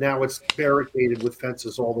there, but now it's barricaded with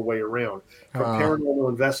fences all the way around. From paranormal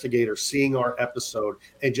investigators seeing our episode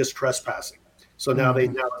and just trespassing. So now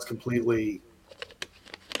now it's completely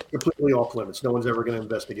off limits. No one's ever going to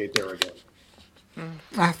investigate there again.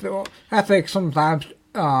 I think sometimes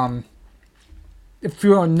if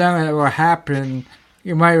you don't know it will happen,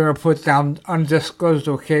 you might want to put down undisclosed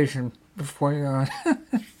location before you know it.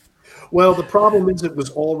 Well, the problem is it was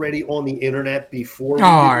already on the internet before we did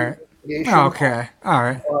All right. the investigation. Okay. All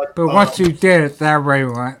right. But once you did it, that way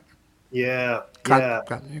went. Yeah. Got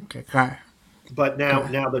it. But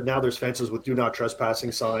now there's fences with do not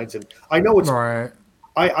trespassing signs, and I know it's. Right.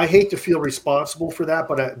 I hate to feel responsible for that,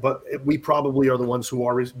 but we probably are the ones who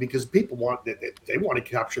are, because people want they want to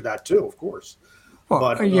capture that too, of course. Well,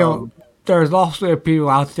 but you know, there's also people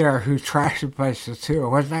out there who trash the places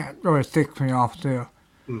too, and that really ticks me off too.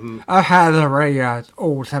 Mm-hmm. I've had already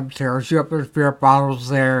old cemeteries. There's beer bottles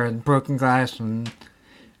there and broken glass and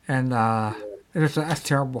that's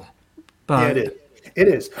terrible. But yeah, it is. It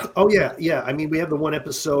is. Oh yeah. I mean, we have the one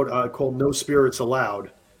episode called "No Spirits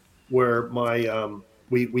Allowed," where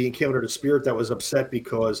we encountered a spirit that was upset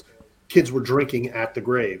because kids were drinking at the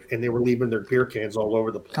grave and they were leaving their beer cans all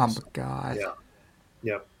over the place. Oh my God.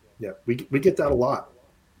 Yeah. We get that a lot.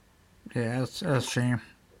 Yeah, that's a shame.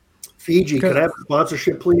 Fiji, can I have a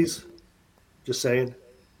sponsorship, please? Just saying.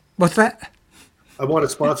 What's that? I want a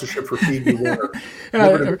sponsorship for Fiji Water.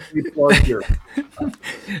 A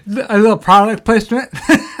little product placement.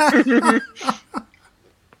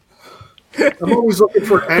 I'm always looking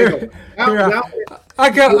for an angle. Now, I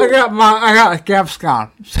got Gaviscon.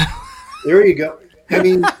 So. There you go. I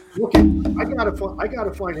mean, look, I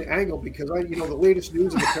gotta find an angle because the latest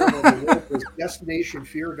news in the paranormal world was Destination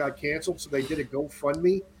Fear got canceled, so they did a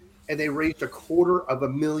GoFundMe and they raised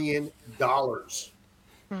 $250,000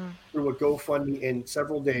 through a GoFundMe in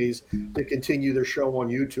several days to continue their show on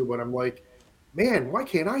YouTube. And I'm like, man, why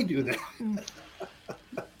can't I do that?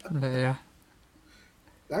 Yeah.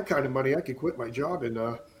 That kind of money, I could quit my job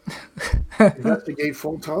and investigate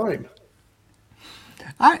full time.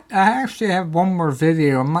 I actually have one more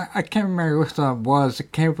video. I can't remember which one it was.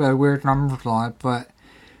 It came with weird numbers on it, but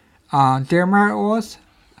do you remember what it was?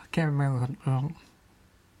 I can't remember.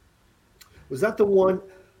 Was that the one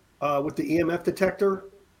with the EMF detector?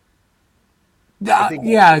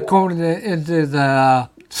 Yeah, going into the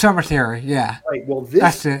cemetery. Yeah. Right. Well,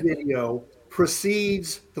 this video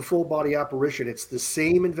precedes the full body apparition. It's the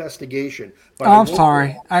same investigation. But I'm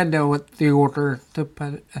sorry. I know what the order to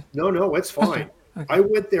put it. No, it's fine. Okay. I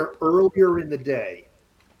went there earlier in the day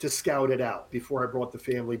to scout it out before I brought the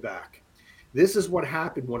family back. This is what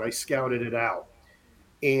happened when I scouted it out.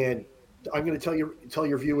 And I'm going to tell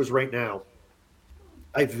your viewers right now,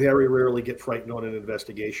 I very rarely get frightened on an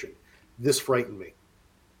investigation. This frightened me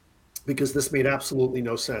because this made absolutely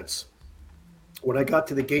no sense. When I got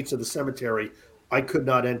to the gates of the cemetery, I could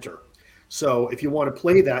not enter. So if you want to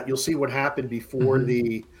play that, you'll see what happened before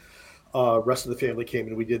the rest of the family came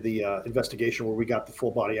and we did the investigation where we got the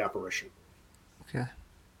full body apparition. Okay.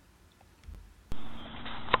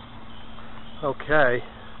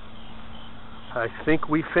 I think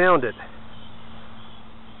we found it.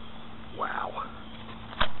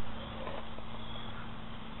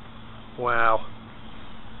 Wow.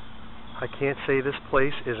 I can't say this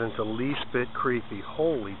place isn't the least bit creepy.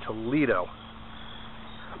 Holy Toledo.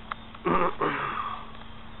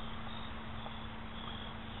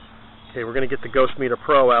 Okay, we're going to get the Ghost Meter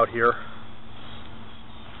Pro out here.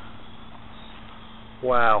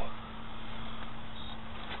 Wow.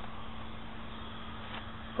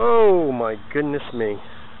 Oh my goodness me.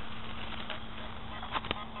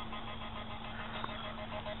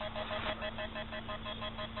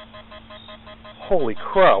 Holy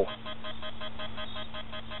crow.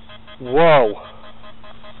 Whoa.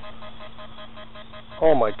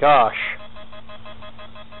 Oh my gosh.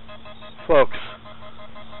 Folks.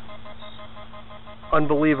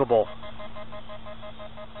 Unbelievable.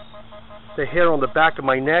 The hair on the back of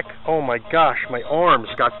my neck, oh my gosh, my arms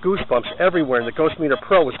got goosebumps everywhere and the Ghost Meter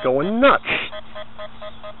Pro is going nuts.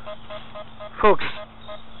 Folks,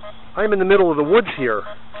 I'm in the middle of the woods here.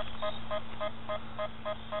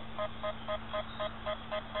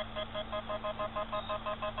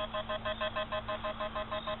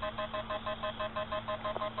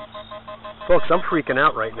 Folks, I'm freaking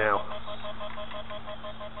out right now.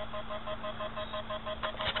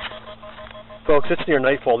 Folks, it's near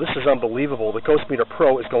nightfall. This is unbelievable. The Ghost Meter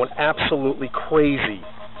Pro is going absolutely crazy.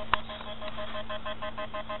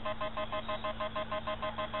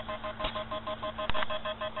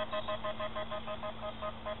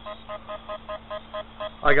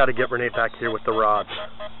 I got to get Renee back here with the rods.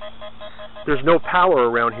 There's no power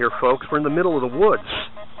around here, folks. We're in the middle of the woods.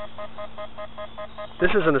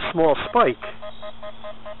 This isn't a small spike.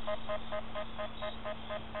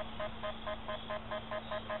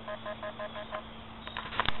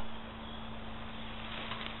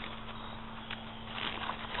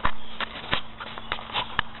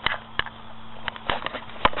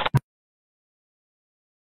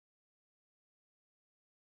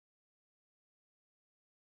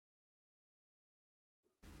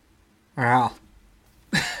 Wow.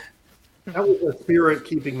 That was the spirit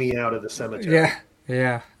keeping me out of the cemetery. Yeah.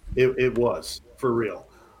 Yeah. It was for real,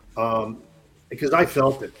 because I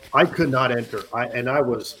felt it. I could not enter. I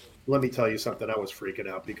was. Let me tell you something. I was freaking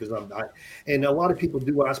out because I'm not. And a lot of people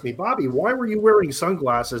do ask me, Bobby, why were you wearing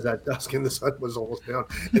sunglasses at dusk and the sun was almost down?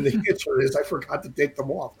 And the answer is, I forgot to take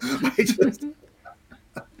them off.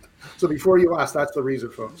 So before you ask, that's the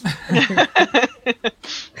reason, folks.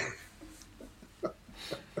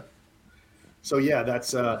 So yeah,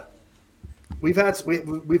 that's. We've had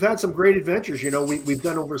some great adventures. You know, we've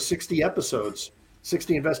done over 60 episodes,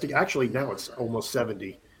 60 Actually, now it's almost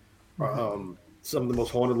 70. Some of the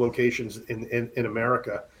most haunted locations in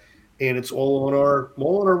America, and it's all on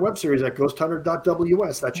our web series at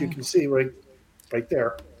ghosthunter.ws that you can see right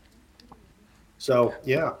there. So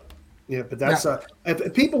yeah. But that's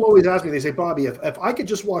if people always ask me, they say, Bobby, if I could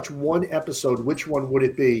just watch one episode, which one would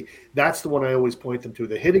it be? That's the one I always point them to,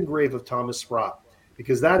 The Hidden Grave of Thomas Sprott.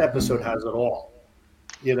 Because that episode has it all.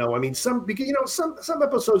 You know, I mean, some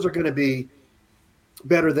episodes are going to be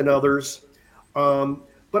better than others.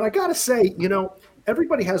 But I got to say, you know,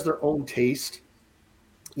 everybody has their own taste.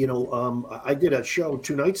 You know, I did a show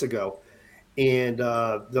 2 nights ago, and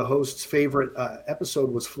the host's favorite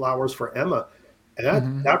episode was Flowers for Emma.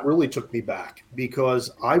 And that really took me back, because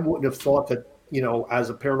I wouldn't have thought that, you know, as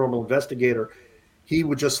a paranormal investigator, he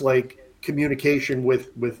would just like communication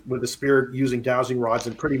with the spirit using dowsing rods,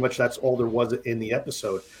 and pretty much that's all there was in the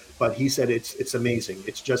episode. But he said it's amazing.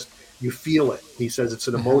 It's just, you feel it. He says it's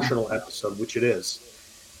an emotional episode, which it is.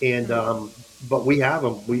 And but we have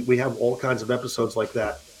them. We have all kinds of episodes like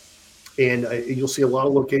that, and you'll see a lot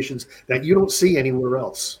of locations that you don't see anywhere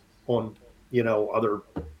else on, you know, other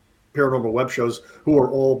paranormal web shows who are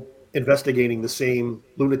all investigating the same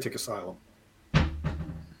lunatic asylum.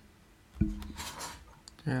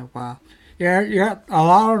 Yeah, wow. Yeah, a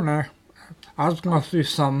lot on there. I was going through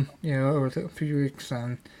some, you know, over a few weeks,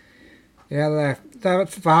 and yeah, that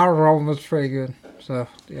viral one was pretty good. So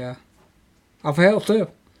yeah, I've helped too.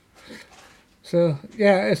 So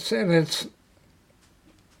yeah, it's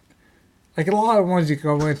like a lot of ones you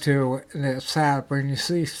go into, and it's sad when you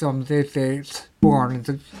see some dates born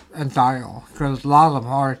and die, because a lot of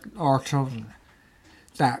them are children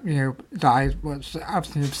that, you know, died, I've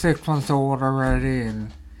seen 6 months old already,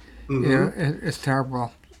 and you know, it's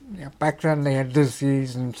terrible. Yeah, back then they had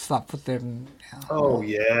disease and stuff with them. You know. Oh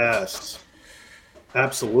yes,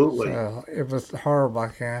 absolutely. So it was horrible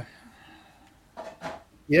back then.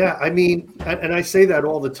 Yeah, I mean, and I say that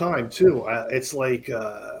all the time too. It's like,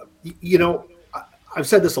 you know, I've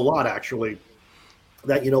said this a lot actually.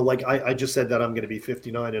 That, you know, like I just said that I'm going to be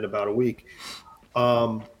 59 in about a week.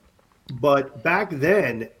 But back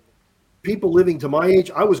then, people living to my age,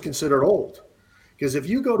 I was considered old. Because if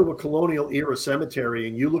you go to a colonial era cemetery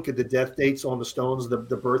and you look at the death dates on the stones, the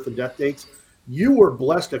birth and death dates, you were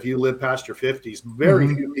blessed if you lived past your 50s. Very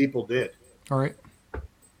few people did. All right.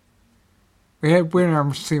 We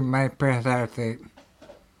never seen my past that date.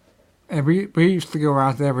 And we used to go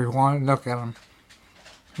out there every one and look at them.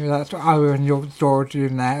 You know, that's what I live in Georgia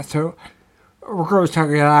and that. So we're going to check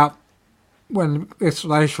it out when it's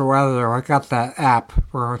nicer weather. I got that app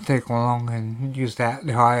where I'll take along and use that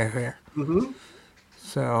to hire here.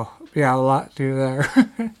 So yeah, a lot to do there.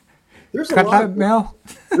 There's a lot of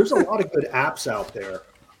good apps out there.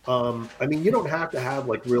 I mean, you don't have to have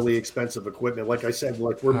like really expensive equipment. Like I said,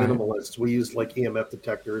 like we're minimalists. We use like EMF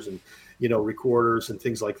detectors and, you know, recorders and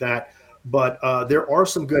things like that. But there are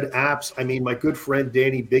some good apps. I mean, my good friend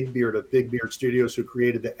Danny Bigbeard of Big Beard Studios, who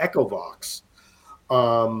created the EchoVox,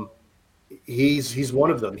 he's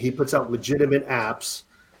one of them. He puts out legitimate apps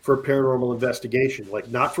for paranormal investigation, like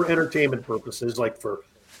not for entertainment purposes, like for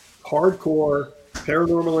hardcore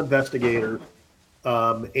paranormal investigators.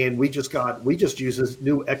 And we just used this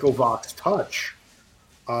new EchoVox Touch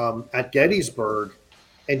at Gettysburg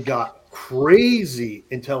and got crazy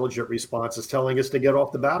intelligent responses telling us to get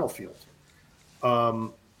off the battlefield.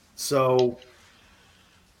 So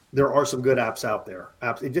there are some good apps out there.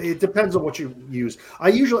 It depends on what you use.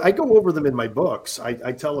 I go over them in my books.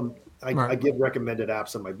 I tell them I give recommended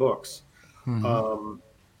apps in my books.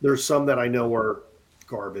 There's some that I know are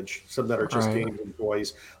garbage, some that are just Right. games and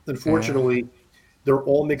toys. Yeah. Unfortunately, they're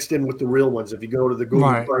all mixed in with the real ones. If you go to the Google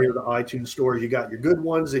Right. Play or the iTunes store, you got your good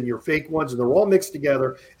ones and your fake ones, and they're all mixed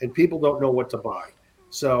together, and people don't know what to buy.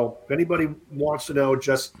 So if anybody wants to know,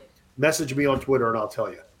 just message me on Twitter and I'll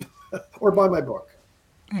tell you, or buy my book.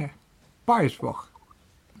 Yeah. Buy his book.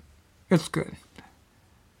 It's good.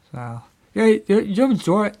 So yeah, you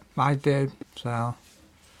enjoy it. I did. So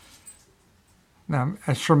I'm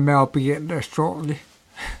sure Mel will be getting there shortly.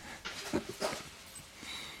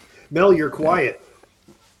 Mel, you're quiet.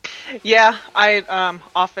 Yeah, I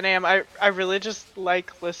often am. I really just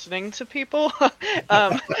like listening to people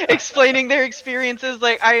explaining their experiences.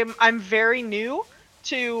 Like I'm very new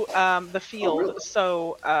to the Oh, field, really?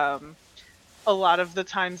 so a lot of the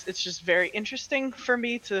times it's just very interesting for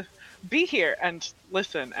me to be here and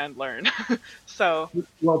listen and learn. So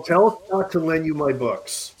Well, tell us not to lend you my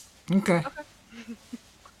books Okay.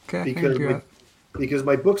 Okay. because Thank my, you. because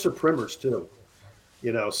my books are primers too.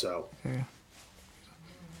 So Yeah.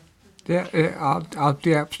 Yeah, I'll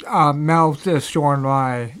get Mel just joined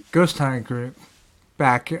my ghost hunting group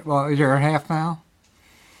back a year and a half now.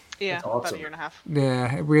 yeah, that's about a awesome. year and a half.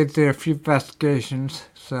 Yeah, we did a few investigations.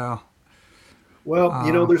 So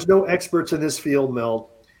Well, there's no experts in this field, Mel.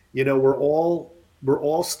 We're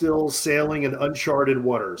all still sailing in uncharted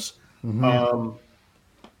waters. Um,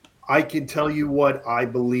 I can tell you what I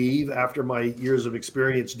believe after my years of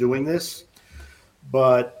experience doing this,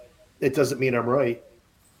 but it doesn't mean I'm right.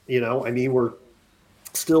 I mean, we're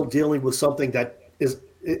still dealing with something that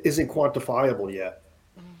isn't quantifiable yet.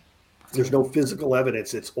 Mhm. There's no physical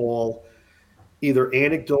evidence. It's all either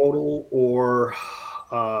anecdotal or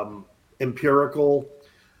empirical,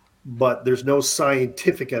 but there's no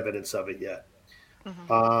scientific evidence of it yet.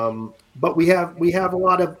 Mhm. But we have a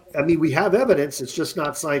lot of. I mean, we have evidence. It's just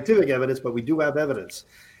not scientific evidence, but we do have evidence,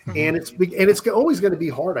 and it's always going to be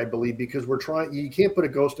hard, I believe, because we're trying. You can't put a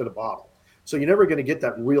ghost in a bottle, so you're never going to get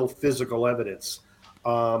that real physical evidence.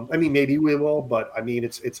 I mean, maybe we will, but I mean,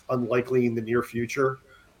 it's unlikely in the near future.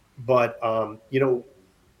 But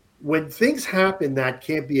when things happen that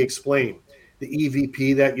can't be explained, the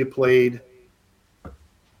EVP that you played,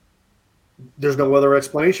 there's no other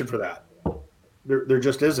explanation for that. There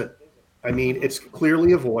just isn't. I mean, Mhm. it's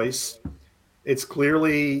clearly a voice. It's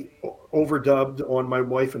clearly overdubbed on my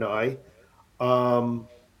wife and I. Um,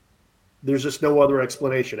 there's just no other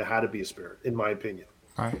explanation. It had to be a spirit, in my opinion.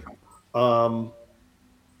 right. Um,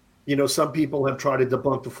 some people have tried to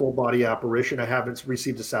debunk the full body apparition. I haven't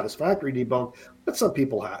received a satisfactory debunk, but some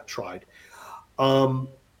people have tried. Um,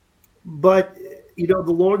 but the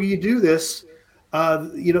longer you do this,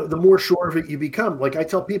 the more sure of it you become. Like I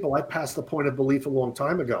tell people, I passed the point of belief a long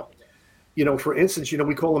time ago. For instance,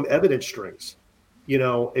 we call them evidence strings.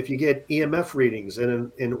 If you get EMF readings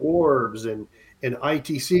and orbs and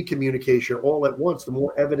ITC communication all at once, the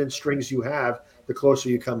more evidence strings you have, the closer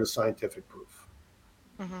you come to scientific proof.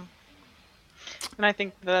 Mhm. And I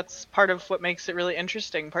think that's part of what makes it really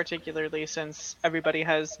interesting, particularly since everybody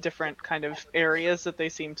has different kind of areas that they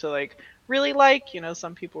seem to really like.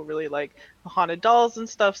 Some people really like the haunted dolls and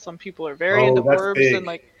stuff. Some people are very into Oh, that's orbs and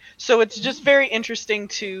big. so it's just very interesting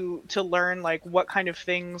to learn what kind of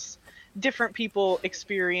things different people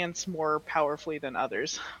experience more powerfully than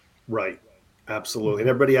others. Right. Absolutely. And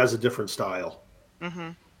everybody has a different style. Hmm.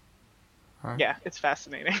 Right. Yeah, it's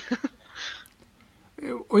fascinating.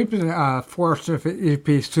 We've been fortunate for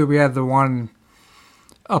EPs too. We had the one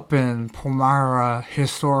up in Palmyra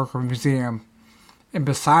Historical Museum, and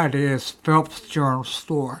beside it is Phelps Journal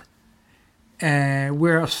Store. And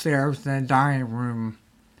we're upstairs in the dining room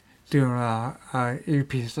doing a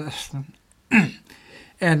EP session.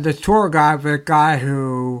 And the tour guide, the guy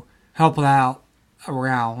who helped out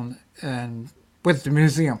around and with the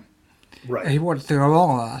museum, and Right. he wanted to go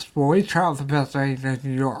along with us. Well, we traveled to Pennsylvania to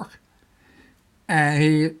New York, and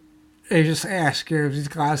he just asked if these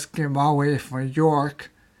guys came all the way from New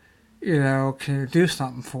York, can you do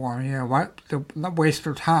something for them? What? Not waste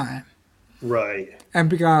their time. Right. And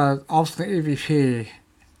because also the EVP,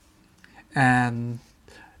 and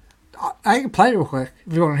I can play real quick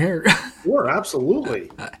if you want to hear it. Sure.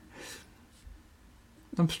 Absolutely.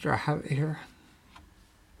 I'm sure I have it here.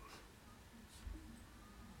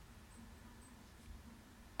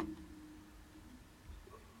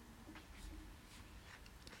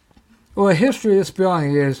 Well, the history of this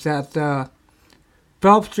building is that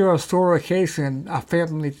Phelps store location, a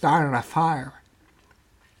family died in a fire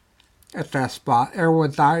at that spot.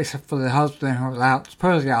 Everyone died except for the husband who was out,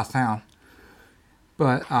 supposedly out of town.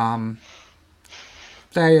 But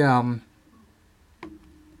they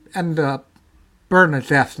ended up burning to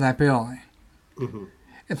death in that building. Hmm.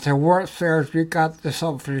 If we're upstairs, we got the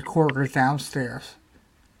sub recorders downstairs.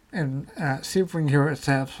 And see if we can hear what it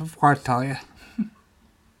says before I tell you.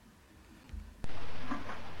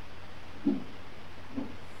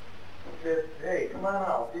 Hey, come on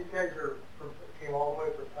out. These guys came all the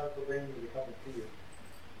way from Pennsylvania to come and see you.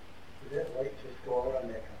 Did that light just go out on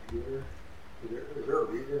that computer? Is there a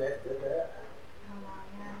reason that did that?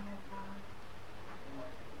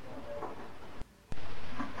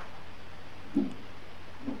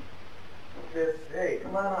 Hey,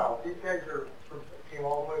 come on out. These guys came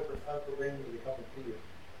all the way from Pennsylvania to come and see you.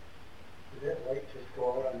 Did that light just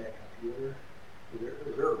go out on that computer?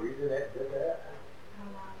 Is there a reason that did that?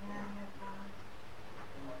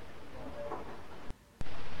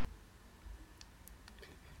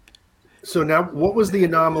 So now, what was the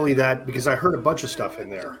anomaly that, because I heard a bunch of stuff in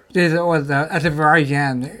there. It was at the very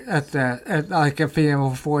end, like a female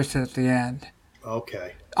voice at the end.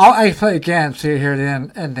 Okay. I'll play it again so you hear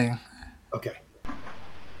the ending. Okay.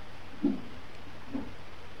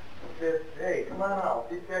 Hey, come on out.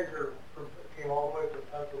 These guys came all the way from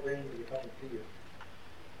Pennsylvania to come and see you.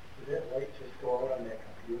 Did that light just go out on that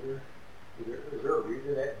computer? Is there a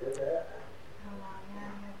reason that did that?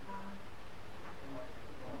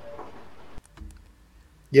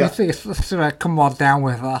 Yeah. I think it's like, come on down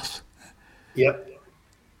with us. Yep.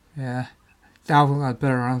 Yeah. That was a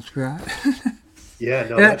better answer that. Yeah,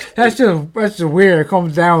 no, that's just weird. Come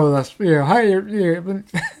down with us. You know, hey,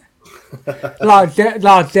 a lot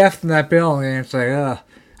of death in that building. And it's like, I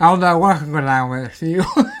don't know what I can go down with you.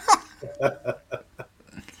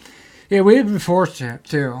 Yeah, we've been fortunate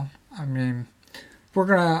too. I mean,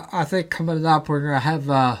 I think coming up, we're gonna have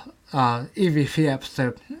a EVP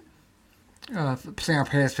episode. Single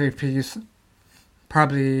PS 3 piece,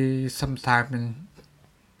 probably sometime in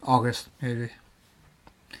August, maybe.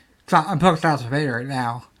 I'm booked out to May right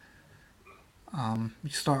now. We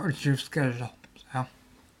start with your schedule, so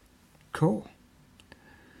cool.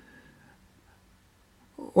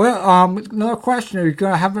 Well, another question: are you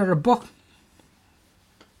gonna have another book?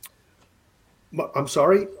 I'm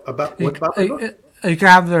sorry about what about the book? Are you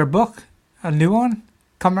gonna have another book, a new one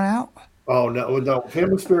coming out? Oh no!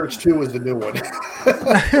 Family Spirits 2 is the new one.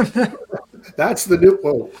 That's the new.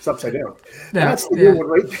 Oh, it's upside down. Yeah, that's the new one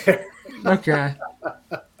right there. Okay.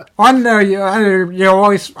 I know you. You're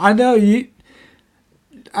always. I know you.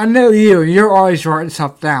 You're always writing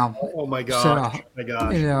stuff down. Oh my gosh! So, my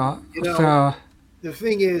gosh! You know. So the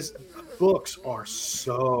thing is, books are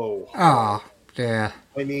so hard. Oh yeah.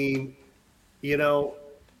 I mean,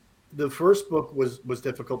 the first book was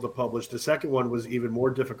difficult to publish. The second one was even more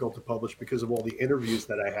difficult to publish because of all the interviews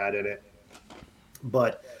that I had in it.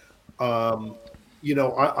 But, I'm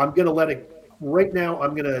going to let it right now.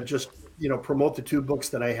 I'm going to just, promote the 2 books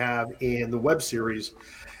that I have in the web series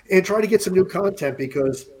and try to get some new content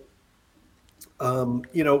because,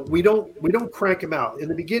 we don't crank them out. In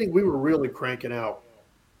the beginning, we were really cranking out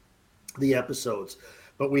the episodes.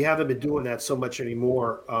 But we haven't been doing that so much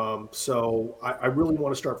anymore. So I really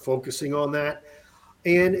want to start focusing on that.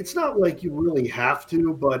 And it's not like you really have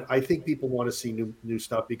to, but I think people want to see new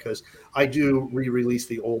stuff because I do re-release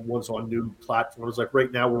the old ones on new platforms. Like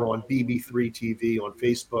right now we're on BB3 TV on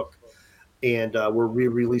Facebook, and we're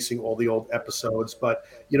re-releasing all the old episodes. But,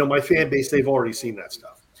 my fan base, they've already seen that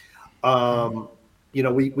stuff.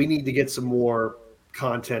 We need to get some more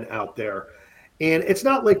content out there. And it's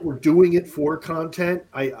not like we're doing it for content.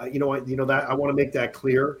 I want to make that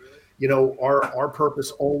clear. Our purpose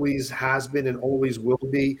always has been and always will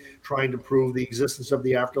be trying to prove the existence of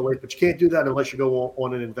the afterlife. But you can't do that unless you go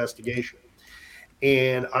on an investigation.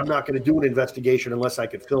 And I'm not going to do an investigation unless I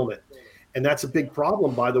could film it. And that's a big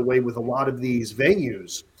problem, by the way, with a lot of these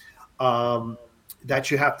venues that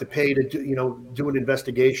you have to pay to do an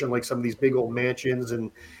investigation, like some of these big old mansions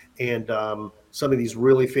and some of these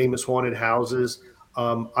really famous haunted houses.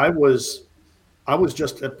 I was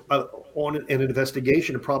just on an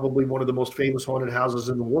investigation of probably one of the most famous haunted houses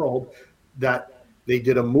in the world that they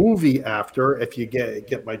did a movie after, if you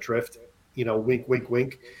get my drift, wink, wink,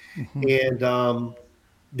 wink. Mm-hmm. And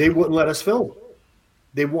they wouldn't let us film.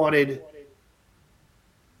 They wanted,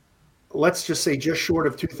 let's just say, just short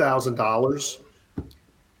of $2,000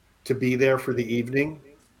 to be there for the evening,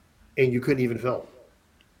 and you couldn't even film.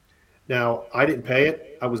 Now, I didn't pay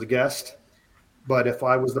it. I was a guest. But if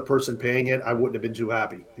I was the person paying it, I wouldn't have been too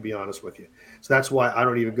happy, to be honest with you. So that's why I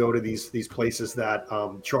don't even go to these places that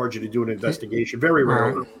charge you to do an investigation. Very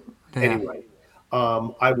rarely. Yeah. Anyway,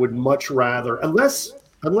 I would much rather, unless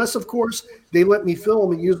of course they let me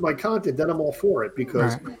film and use my content, then I'm all for it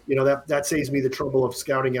because that saves me the trouble of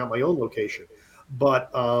scouting out my own location.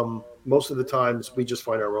 But most of the times we just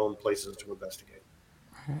find our own places to investigate.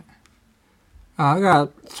 I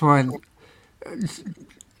got one.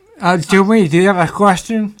 Jimmy, do you have a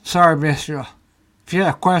question? Sorry, missed you. If you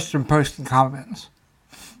have a question, post in comments.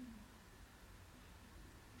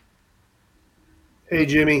 Hey,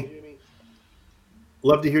 Jimmy.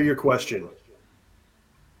 Love to hear your question.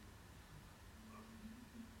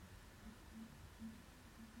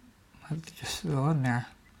 Just go in there.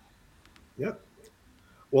 Yep.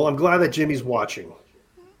 Well, I'm glad that Jimmy's watching.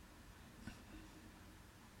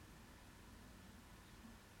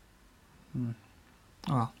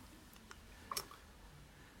 Oh.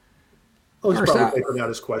 Oh, he's Where's probably that? typing out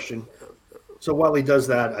his question. So while he does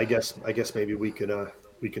that, I guess maybe we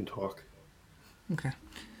can talk. Okay.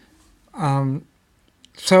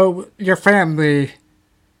 So your family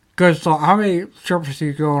goes to how many trips do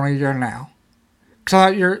you go on a year now?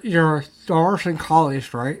 Cause your daughter's in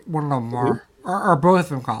college, right? One of them are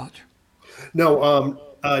both in college. No,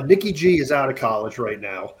 Nikki G is out of college right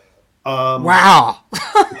now. Wow.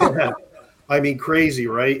 Yeah, I mean, crazy,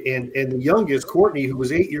 right? And the youngest, Courtney, who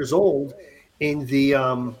was 8 years old in the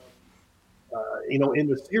in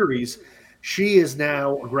the series, she is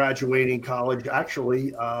now graduating college actually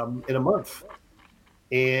in a month,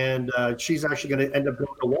 and she's actually going to end up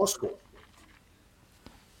going to law school.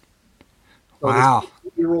 So this Wow.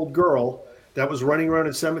 8-year-old girl that was running around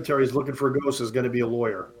in cemeteries looking for ghosts is going to be a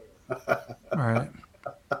lawyer. Right.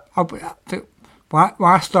 When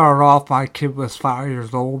I started off, my kid was 5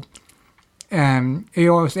 years old, and he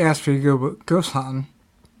always asked me to go ghost hunting.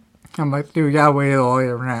 I'm like, dude, you gotta wait a little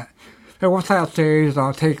later than that. And once I upstairs,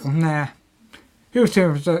 I'll take him. Nah. He was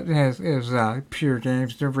doing his pure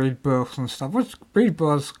games to read books and stuff, which read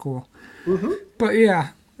books is cool. Mm-hmm. But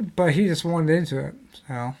yeah, but he just wanted into it.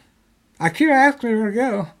 So I keep asking me where to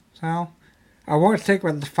go. So I want to take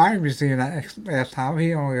him to the Fire Museum that last time.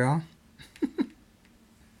 He only go.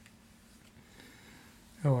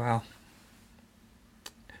 Oh wow.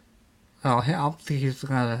 Oh, I don't think he's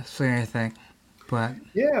gonna say anything. But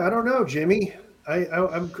Yeah, I don't know, Jimmy.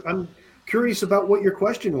 I'm curious about what your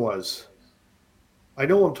question was. I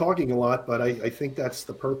know I'm talking a lot, but I think that's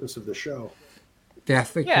the purpose of the show. yeah, I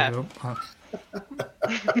think Yeah. he will.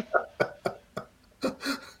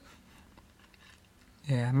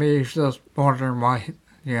 Yeah, maybe he's just wondering why,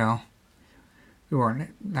 you weren't.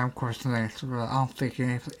 Now, of course, the answer, but I don't think he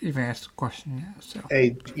even asked the question yet. So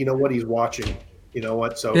Hey, you know what? He's watching. You know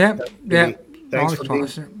what? So yeah, Jimmy,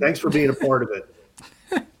 always thanks for being a part of it.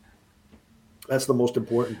 That's the most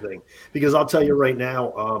important thing, because I'll tell you right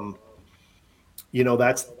now,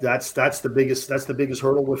 that's the biggest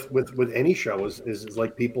hurdle with any show is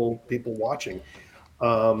like people watching.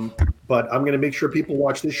 But I'm going to make sure people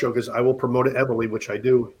watch this show because I will promote it heavily, which I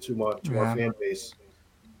do to our Yeah. fan base.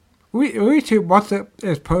 We too. Once it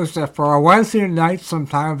is posted for our Wednesday night,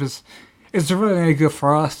 sometimes it's really good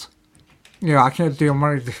for us. I can't do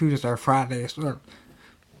Monday to Tuesday or Fridays. Or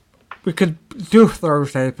we could do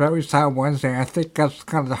Thursday, but we decide Wednesday. I think that's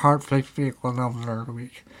kind of the hard place for people during the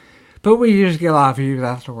week. But we usually get a lot of views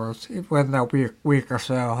afterwards. Within that week or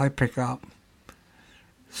so, I pick up.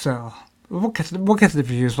 So we'll get the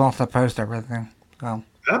views once I post everything. So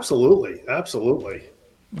Absolutely.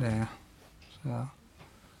 yeah. So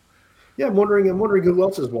Yeah, I'm wondering who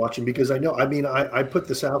else is watching because I put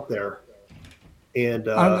this out there, and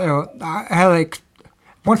I don't know. I had like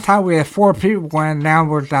one time we had 4 people, and now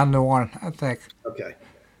we're down to 1. I think. okay.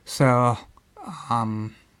 So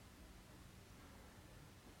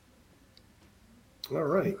All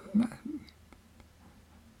right.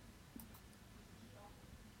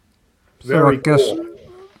 Very cool.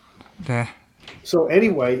 Yeah. So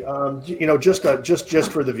anyway, just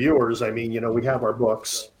for the viewers, I mean, we have our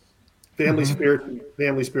books, Family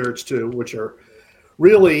Spirits 2, which are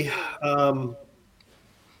really,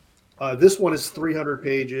 this one is 300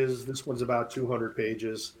 pages. This one's about 200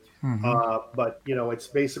 pages. But it's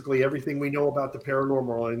basically everything we know about the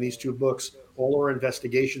paranormal in these 2 books. All our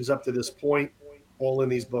investigations up to this point, all in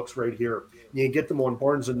these books right here. You can get them on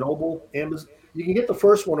Barnes and Noble, Amazon. You can get the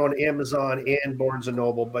first one on Amazon and Barnes and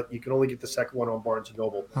Noble, but you can only get the second one on Barnes and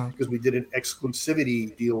Noble because we did an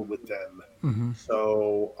exclusivity deal with them.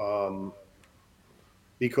 So,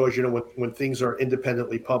 because when things are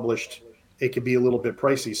independently published, it can be a little bit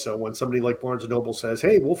pricey. So when somebody like Barnes and Noble says,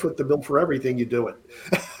 "Hey, we'll foot the bill for everything," you do it.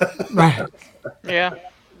 Right. Yeah.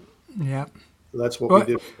 Yeah. So that's what we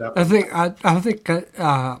did. With that one. I think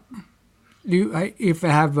you if you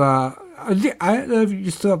have I don't know if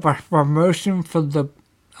you still have a promotion for the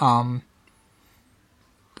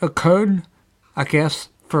code, I guess,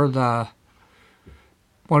 for the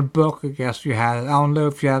one book. I guess you had it. I don't know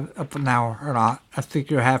if you have it up now or not. I think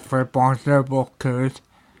you have for Barnes Noble code.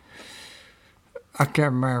 I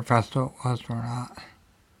can't remember if that's what it was or not.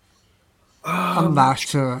 I'm Um, not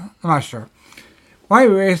sure. I'm not sure. Well,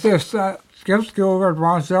 anyways, this Skip Gilbert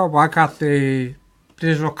runs up. I got the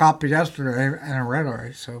digital copy yesterday and I read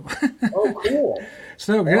it. So, oh, cool.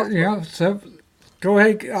 so get Awesome. so go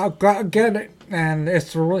ahead, go, get it, and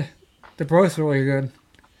it's really they're both really good.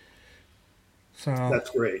 So That's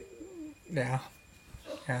great. yeah,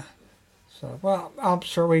 yeah. So well, I'm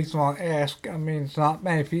sure he's gonna ask. I mean, it's not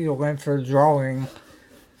many people went for drawing.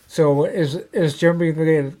 So is Jimmy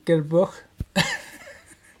gonna get a book?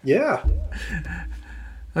 Yeah.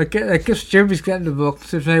 I guess Jimmy's getting the book.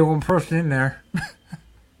 There's only one person in there.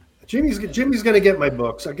 Jimmy's going to get my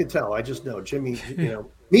books. I can tell. I just know Jimmy.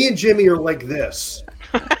 Me and Jimmy are like this.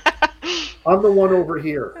 I'm the one over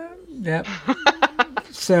here. Yep.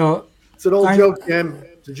 So It's an old I joke, Jim.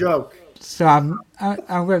 It's a joke. so I'm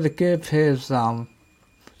going to give his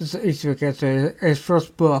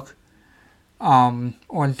first book on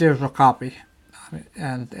digital copy,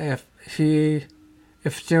 and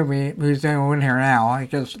if Jimmy, who's in here now, I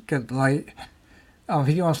guess get late,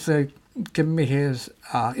 he wants to give me his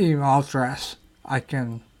email address, I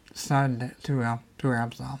can send it to him to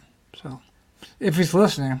Amazon. So if he's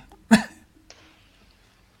listening,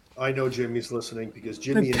 I know Jimmy's listening because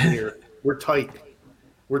Jimmy and me we're tight.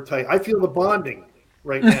 We're tight. I feel the bonding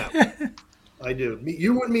right now. I do.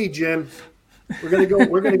 You and me, Jim. We're gonna go.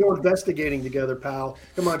 We're gonna go investigating together, pal.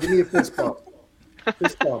 Come on, give me a fist bump.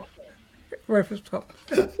 Fist bump. breakfast cup.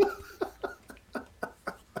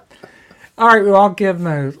 All right, well, I'll give him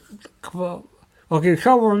a couple. I'll give a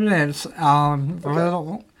couple of minutes.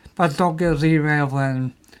 But don't get his email,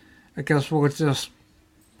 then I guess we'll just.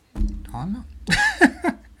 I don't know.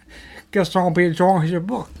 Guess I'll be enjoying your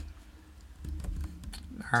book.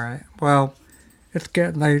 All right. Well, it's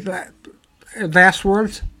getting late. Last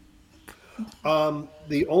words.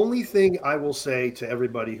 The only thing I will say to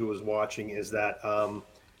everybody who is watching is that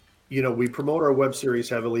we promote our web series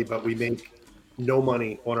heavily, but we make no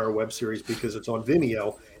money on our web series because it's on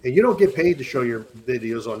Vimeo, and you don't get paid to show your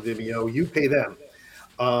videos on Vimeo. You pay them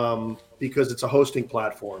because it's a hosting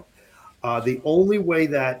platform. The only way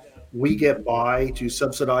that we get by to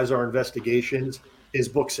subsidize our investigations is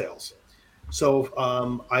book sales. So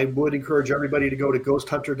I would encourage everybody to go to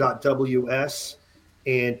ghosthunter.ws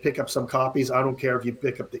and pick up some copies. I don't care if you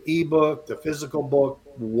pick up the ebook, the physical book,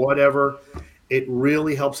 whatever. It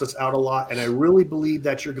really helps us out a lot, and I really believe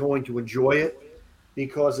that you're going to enjoy it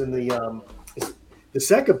because in the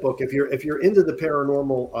second book, if you're into the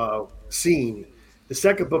paranormal scene, the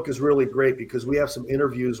second book is really great because we have some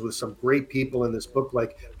interviews with some great people in this book,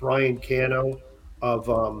 like Brian Cano of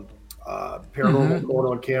Paranormal Caught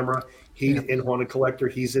on Camera. He's in Haunted Collector.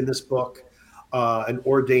 He's in this book. An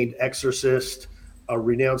ordained exorcist, a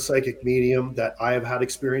renowned psychic medium that I have had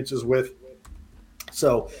experiences with.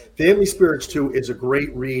 So Family Spirits 2 is a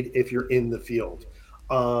great read if you're in the field.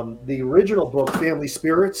 The original book, Family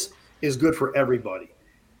Spirits, is good for everybody.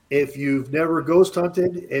 If you've never ghost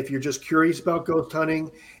hunted, if you're just curious about ghost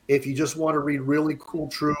hunting, if you just want to read really cool,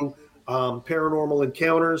 true paranormal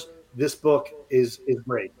encounters, this book is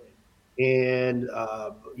great. And,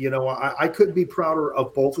 I couldn't be prouder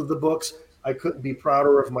of both of the books. I couldn't be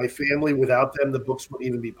prouder of my family. Without them, the books wouldn't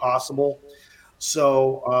even be possible.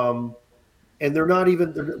 So, and they're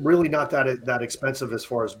really not that expensive as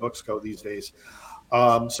far as books go these days.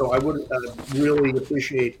 So I would really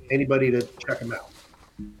appreciate anybody to check them out.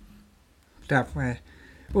 Definitely.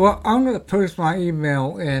 Well, I'm going to post my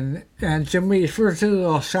email in, and Jimmy, if you're a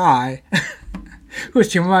little shy,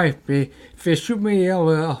 which you might be, if you shoot me a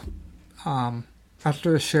little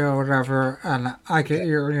after the show or whatever, and I get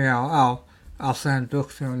your email, I'll send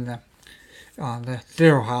books to you on the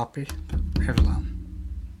zero copy.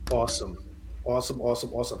 Awesome.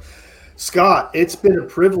 Scott, it's been a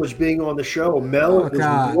privilege being on the show. Mel, it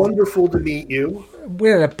was wonderful to meet you. We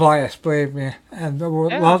had a blast, believe me, and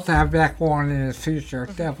we'd love to have back on in the future,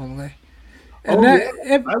 definitely. And I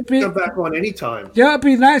would come back on anytime. Yeah, it'd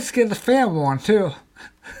be nice to get the fan one, too.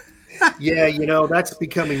 Yeah, that's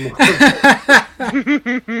becoming more. At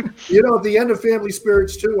the end of Family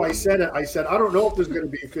Spirits 2, I said, I don't know if there's going to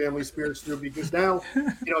be Family Spirits 2 because now,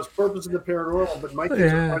 it's Purpose in the Paranormal, but my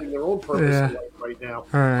kids are finding their own purpose in life right now.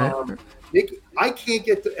 Right. Nick, I can't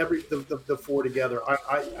get the four together.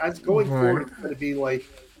 As going forward, it's going to be like,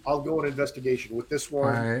 I'll go on investigation with this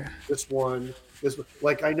one, this one.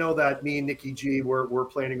 Like I know that me and Nikki G, we're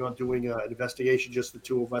planning on doing an investigation, just the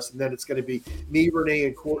two of us, and then it's going to be me, Renee,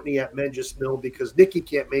 and Courtney at Menges Mill because Nikki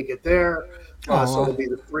can't make it there, so it'll be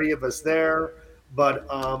the three of us there. But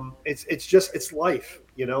it's life,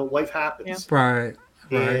 life happens, right?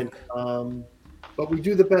 And but we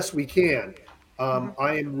do the best we can.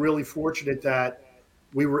 I am really fortunate that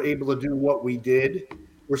we were able to do what we did.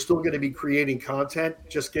 We're still going to be creating content.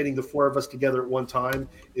 Just getting the four of us together at one time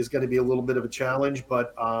is going to be a little bit of a challenge,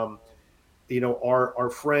 but our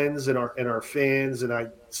friends and our fans, and I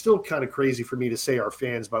still kind of crazy for me to say our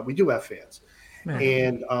fans, but we do have fans, Yeah.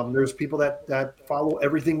 and there's people that follow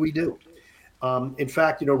everything we do. In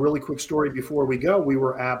fact, really quick story before we go, we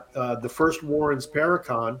were at the first Warren's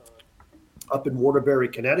Paracon up in Waterbury,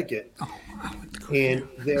 Connecticut, and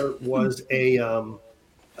there was a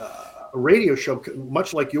radio show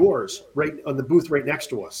much like yours right on the booth right next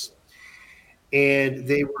to us,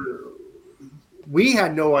 and we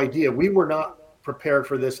had no idea. We were not prepared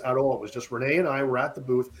for this at all. It was just Renee and I were at the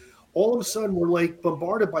booth. All of a sudden, we're like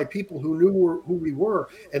bombarded by people who knew who we were,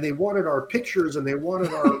 and they wanted our pictures and they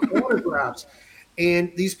wanted our autographs.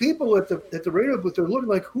 And these people at the radio booth, they're looking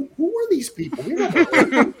like, who are these people? We never heard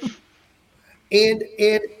of them. And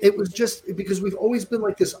it was just because we've always been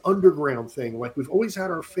like this underground thing. Like we've always had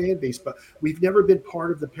our fan base, but we've never been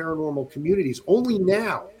part of the paranormal communities. Only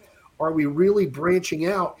now are we really branching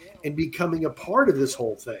out and becoming a part of this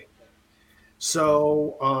whole thing.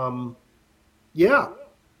 So, yeah.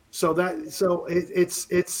 So it's an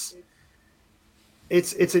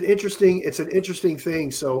interesting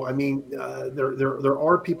thing. So I mean, there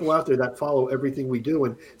are people out there that follow everything we do,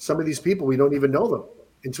 and some of these people we don't even know them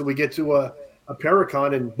until we get to a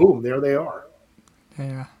Paracon, and boom, there they are.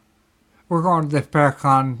 Yeah. We're going to the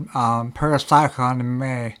Paracon, Paratalk in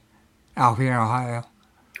May out here in Ohio.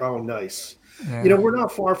 Oh, nice. Yeah. We're not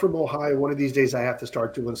far from Ohio. One of these days I have to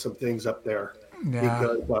start doing some things up there. Yeah.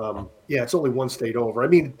 Because, it's only one state over. I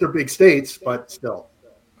mean, they're big states, but still.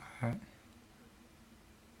 Right.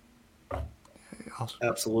 Awesome.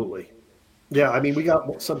 Absolutely. Yeah, I mean, we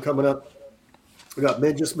got some coming up. We got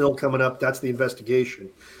Menges Mill coming up. That's the investigation.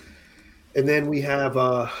 And then we have,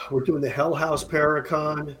 we're doing the Hell House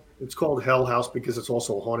Paracon. It's called Hell House because it's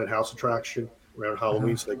also a haunted house attraction around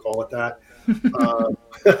Halloween, so they call it that.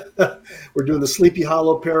 We're doing the Sleepy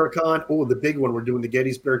Hollow Paracon. Oh, the big one. We're doing the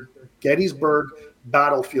Gettysburg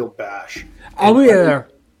Battlefield Bash. I'll be there.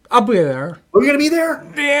 Are you going to be there?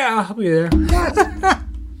 Yeah, I'll be there. Yes.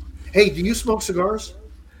 Hey, do you smoke cigars?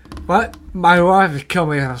 What? My wife would kill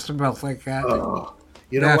me if I smelled like that.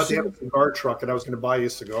 You know what? They have a cigar truck, and I was going to buy you a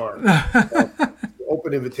cigar.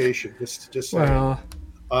 Open invitation. Just saying.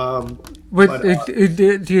 Well,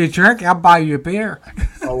 do you drink? I'll buy you a beer.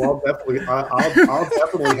 Oh, I'll definitely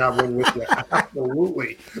have one with you.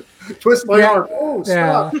 Absolutely. Twist my arm. Oh,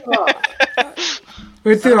 stop.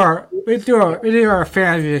 We do our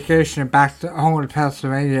family vacation back to home in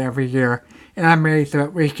Pennsylvania every year, and I made the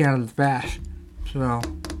weekend of the bash. So.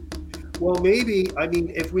 Well, maybe, I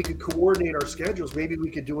mean, if we could coordinate our schedules, maybe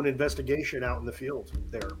we could do an investigation out in the field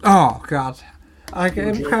there. Oh, God. We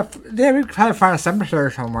could probably find a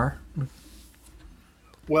cemetery somewhere.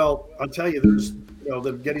 Well, I'll tell you, there's,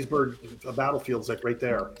 the Gettysburg battlefield's like right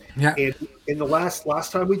there. Yeah. And in the last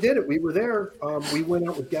time we did it, we were there. We went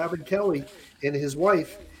out with Gavin Kelly and his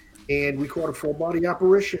wife, and we caught a full-body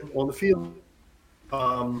apparition on the field.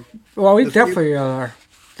 Well, we definitely are.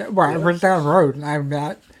 We're down the road, and I'm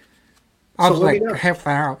not. I was like half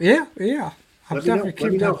an hour. Yeah. Let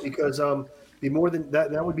me know because be more than that.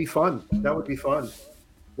 That would be fun.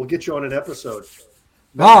 We'll get you on an episode.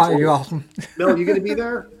 Mel, you're awesome. Mel, you going to be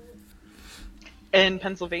there in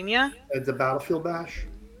Pennsylvania at the Battlefield Bash?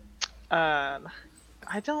 I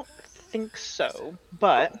don't think so,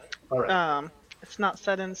 but all right. It's not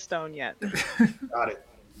set in stone yet. Got it.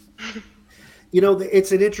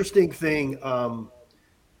 It's an interesting thing.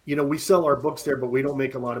 We sell our books there, but we don't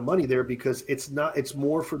make a lot of money there because it's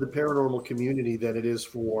more for the paranormal community than it is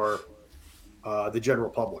for the general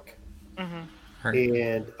public. Mm-hmm. Right.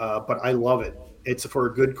 And but I love it. It's for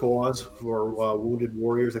a good cause for wounded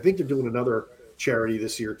warriors. I think they're doing another charity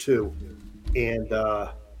this year too, and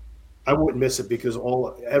I wouldn't miss it because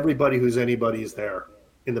everybody who's anybody is there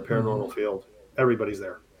in the paranormal field. Everybody's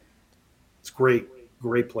there. It's great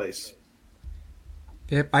place.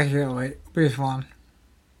 Yep, I can't wait. It'll be fun.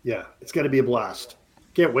 Yeah, it's going to be a blast.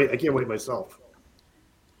 Can't wait. I can't wait myself.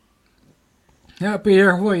 Yeah, be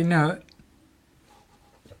here. Well, you know it.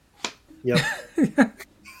 Yep.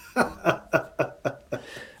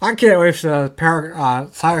 I can't wait for the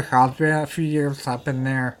Cyclops. It's been a few years I've been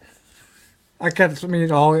there. I get to meet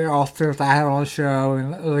all the authors I had on the show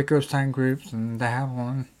and other ghost time groups, and they have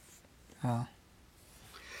one.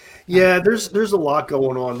 Yeah, there's a lot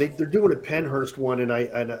going on. They're doing a Pennhurst one, and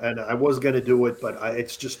I was going to do it, but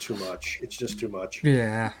it's just too much. It's just too much.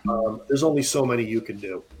 Yeah. There's only so many you can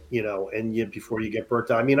do, and before you get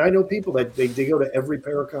burnt out. I mean, I know people that they go to every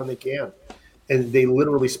Paracon they can, and they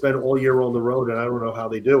literally spend all year on the road, and I don't know how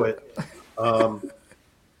they do it.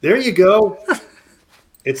 There you go.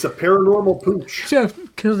 It's a paranormal pooch. Just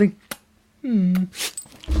kidding. I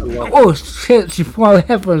love it. Oh shit! She pulled the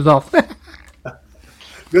headphones off.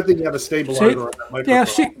 Good thing you have a stabilizer on that Yeah,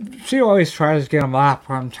 microphone. she always tries to get them off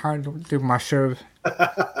when I'm trying to do my shows.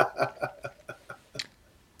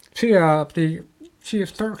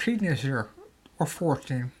 She's 13 this year, or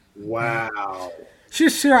 14. Wow.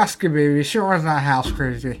 She's Sirasky baby. She runs that house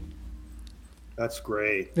crazy. That's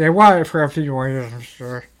great. They wanted it for a few more years, I'm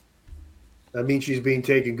sure. That means she's being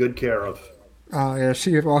taken good care of. Oh yeah,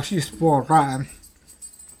 she's spoiled rotten.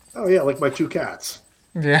 Oh, yeah, like my 2 cats.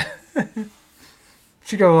 Yeah.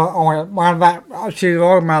 She goes on my lap. She's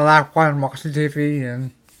on my lap while I'm watching TV,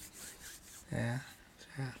 and yeah.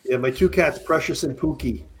 Yeah, my 2 cats, Precious and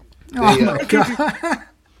Pookie. Oh my god.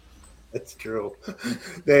 That's true.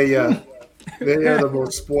 They are the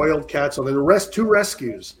most spoiled cats on the rest. 2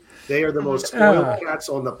 rescues. They are the most spoiled cats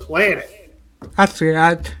on the planet. Actually,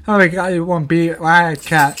 I only got you one beat. I had a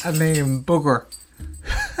cat. I named him Booger.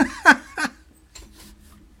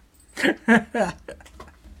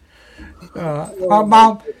 My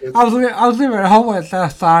mom, I was living at home at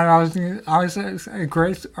that time. I was in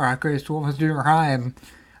grade school. I was junior high, and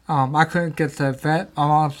I couldn't get to the vet. My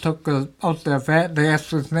mom took us out to the vet. They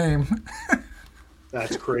asked his name.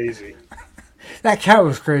 That's crazy. That cat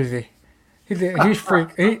was crazy. He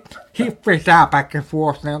freaked out back and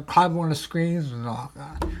forth and climbed on the screens and all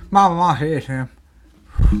that. My mom hated him.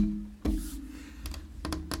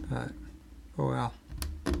 But, oh well.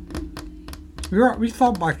 We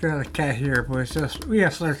thought about getting a cat here, but it's just, we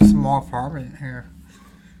have such a small apartment here.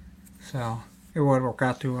 So, it wouldn't work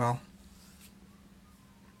out too well.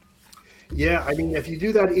 Yeah, I mean, if you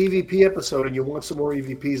do that EVP episode and you want some more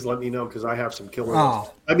EVPs, let me know because I have some killer ones.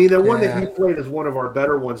 I mean, the one that you played is one of our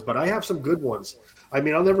better ones, but I have some good ones. I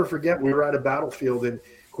mean, I'll never forget we were at a battlefield and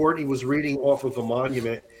Courtney was reading off of a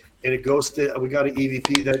monument, and it goes to we got an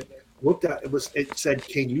EVP that looked at it said,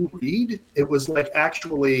 "Can you read?" It was like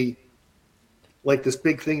actually like this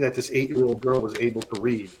big thing that this 8-year-old girl was able to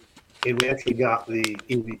read, and we actually got the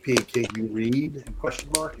EVP. Can you read? Question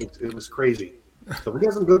mark. It was crazy. So we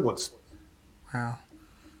got some good ones. Wow.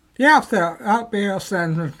 Yeah, I'll be able to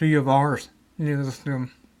send them to you of ours. You listen to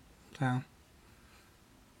them. So,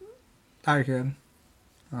 I can.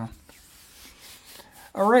 Oh.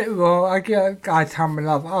 Alright, well, I get a guy coming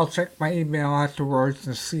up. I'll check my email afterwards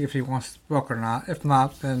and see if he wants the book or not. If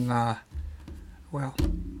not, then, well,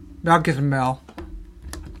 I'll get the mail.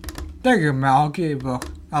 There you go, Mel. I'll get you a book.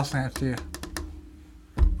 I'll send it to you.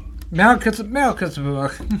 Mel gets a book.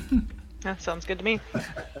 That sounds good to me.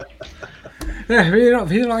 Yeah, if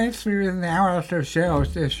you don't answer me within an hour after the show,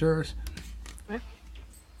 it's yours. Okay.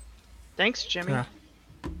 Thanks, Jimmy. Yeah.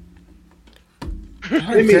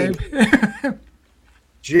 Jimmy.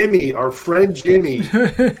 Jimmy, our friend Jimmy.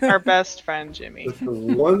 Our best friend Jimmy. With the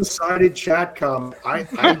one-sided chat comment. I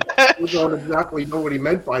don't exactly know what he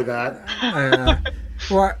meant by that.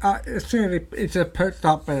 Well, it just picked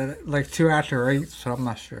up at like 2 after 8, so I'm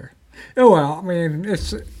not sure. Oh well, I mean,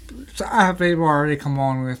 I have people already come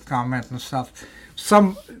on with comments and stuff.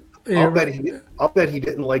 I'll bet he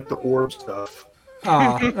didn't like the orb stuff.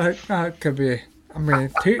 That could be. I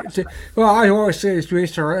mean, well, I always say it's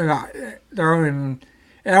based on their own.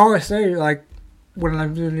 I always say, like, when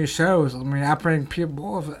I'm doing these shows, I mean, I bring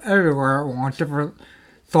people everywhere on different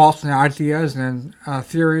thoughts and ideas and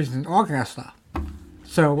theories and all kind of stuff.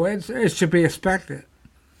 So it should be expected.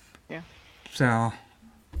 Yeah. So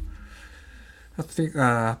I think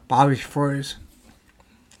Bobby's phrase.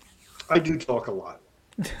 I do talk a lot.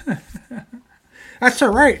 That's all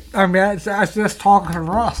right. I mean, I just talking to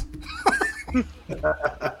Ross.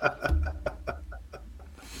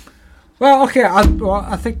 Well, okay.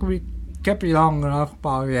 I think we kept you long enough,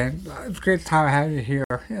 Bobby. And it's a great time having you here.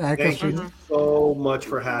 Thank you so much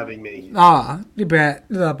for having me. You bet.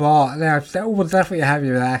 The ball. We'll definitely have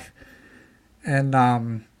you back.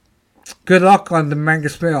 And good luck on the Manga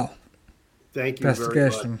Spill. Thank you very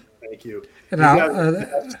much. Thank you.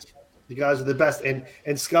 You guys are the best.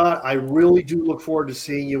 And Scott, I really do look forward to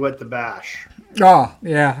seeing you at the Bash. Oh,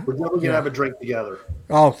 yeah. We're definitely going to have a drink together.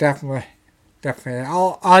 Oh, definitely. Definitely.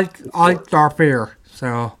 I like dark beer,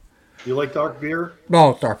 so. You like dark beer?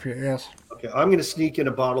 No, dark beer, yes. Okay, I'm going to sneak in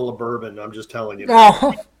a bottle of bourbon. I'm just telling you.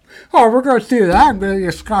 Oh, we're going to do that. I'm going to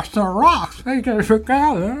get Scotch on the rocks. You got to figure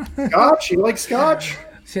out, huh? Scotch? You like Scotch?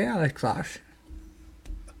 Yeah, I like Scotch.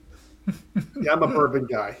 Yeah, I'm a bourbon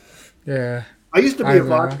guy. Yeah. I used to be a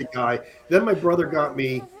vodka guy. Then my brother got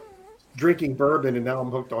me drinking bourbon, and now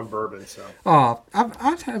I'm hooked on bourbon. So. Oh,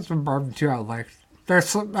 I've had some bourbon too. I like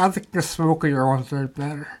I think the smokier ones are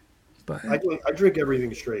better. But I drink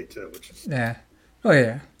everything straight too, which is yeah. Oh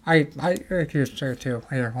yeah. I drink it straight too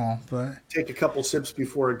here at home, but take a couple sips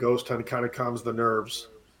before it goes to kind of calms the nerves.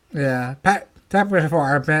 yeah. That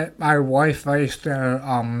before I met my wife, I used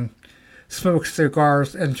to smoke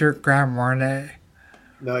cigars and drink Grand Marnier.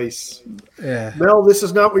 Nice. Yeah. Mel, this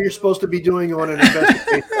is not what you're supposed to be doing on an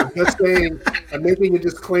investigation. I'm just saying, I'm making a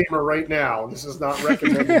disclaimer right now. This is not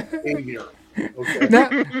recommended behavior.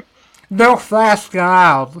 Okay. No fast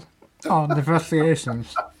out on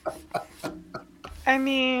investigations. I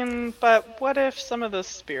mean, but what if some of the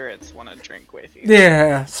spirits want to drink with you?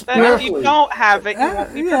 Yeah. Then if you don't have it, you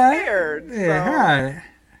won't be prepared. Yeah, so right.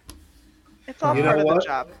 it's all You part know of what? the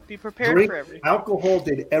job. Be prepared Drink for everything. alcohol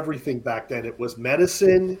did everything back then. It was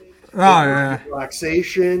medicine. Oh, yeah.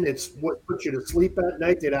 Relaxation. It's what put you to sleep at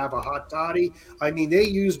night. They'd have a hot toddy. I mean, they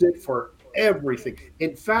used it for everything.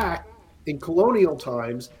 In fact, in colonial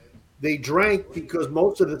times, they drank because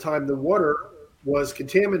most of the time the water was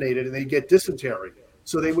contaminated and they get dysentery.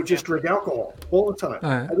 So they would just drink alcohol all the time.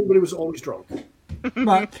 Right. Everybody was always drunk.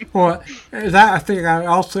 But well, that I think I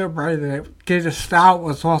also read that Guinness Stout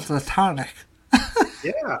was also a tonic.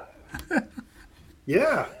 Yeah.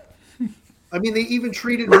 Yeah. I mean, they even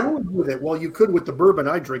treated wounds with it. Well, you could with the bourbon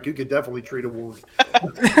I drink. You could definitely treat a wound.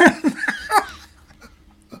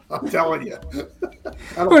 I'm telling you.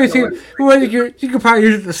 You could probably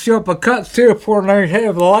use it to seal up a cut too, pour it head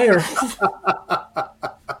of the layer.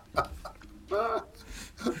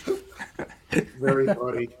 Very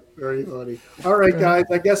funny. Very funny. All right, guys.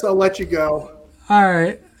 I guess I'll let you go. All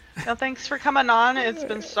right. Well, thanks for coming on. It's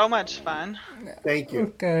been so much fun. Thank you.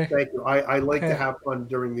 Okay. Thank you. I like to have fun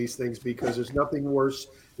during these things because there's nothing worse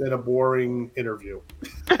than a boring interview.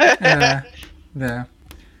 Yeah. Yeah.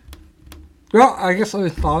 Well, I guess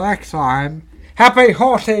until next time. Happy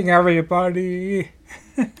haunting, everybody.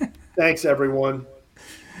 Thanks, everyone.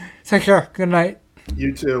 Take care. Good night.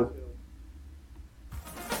 You too.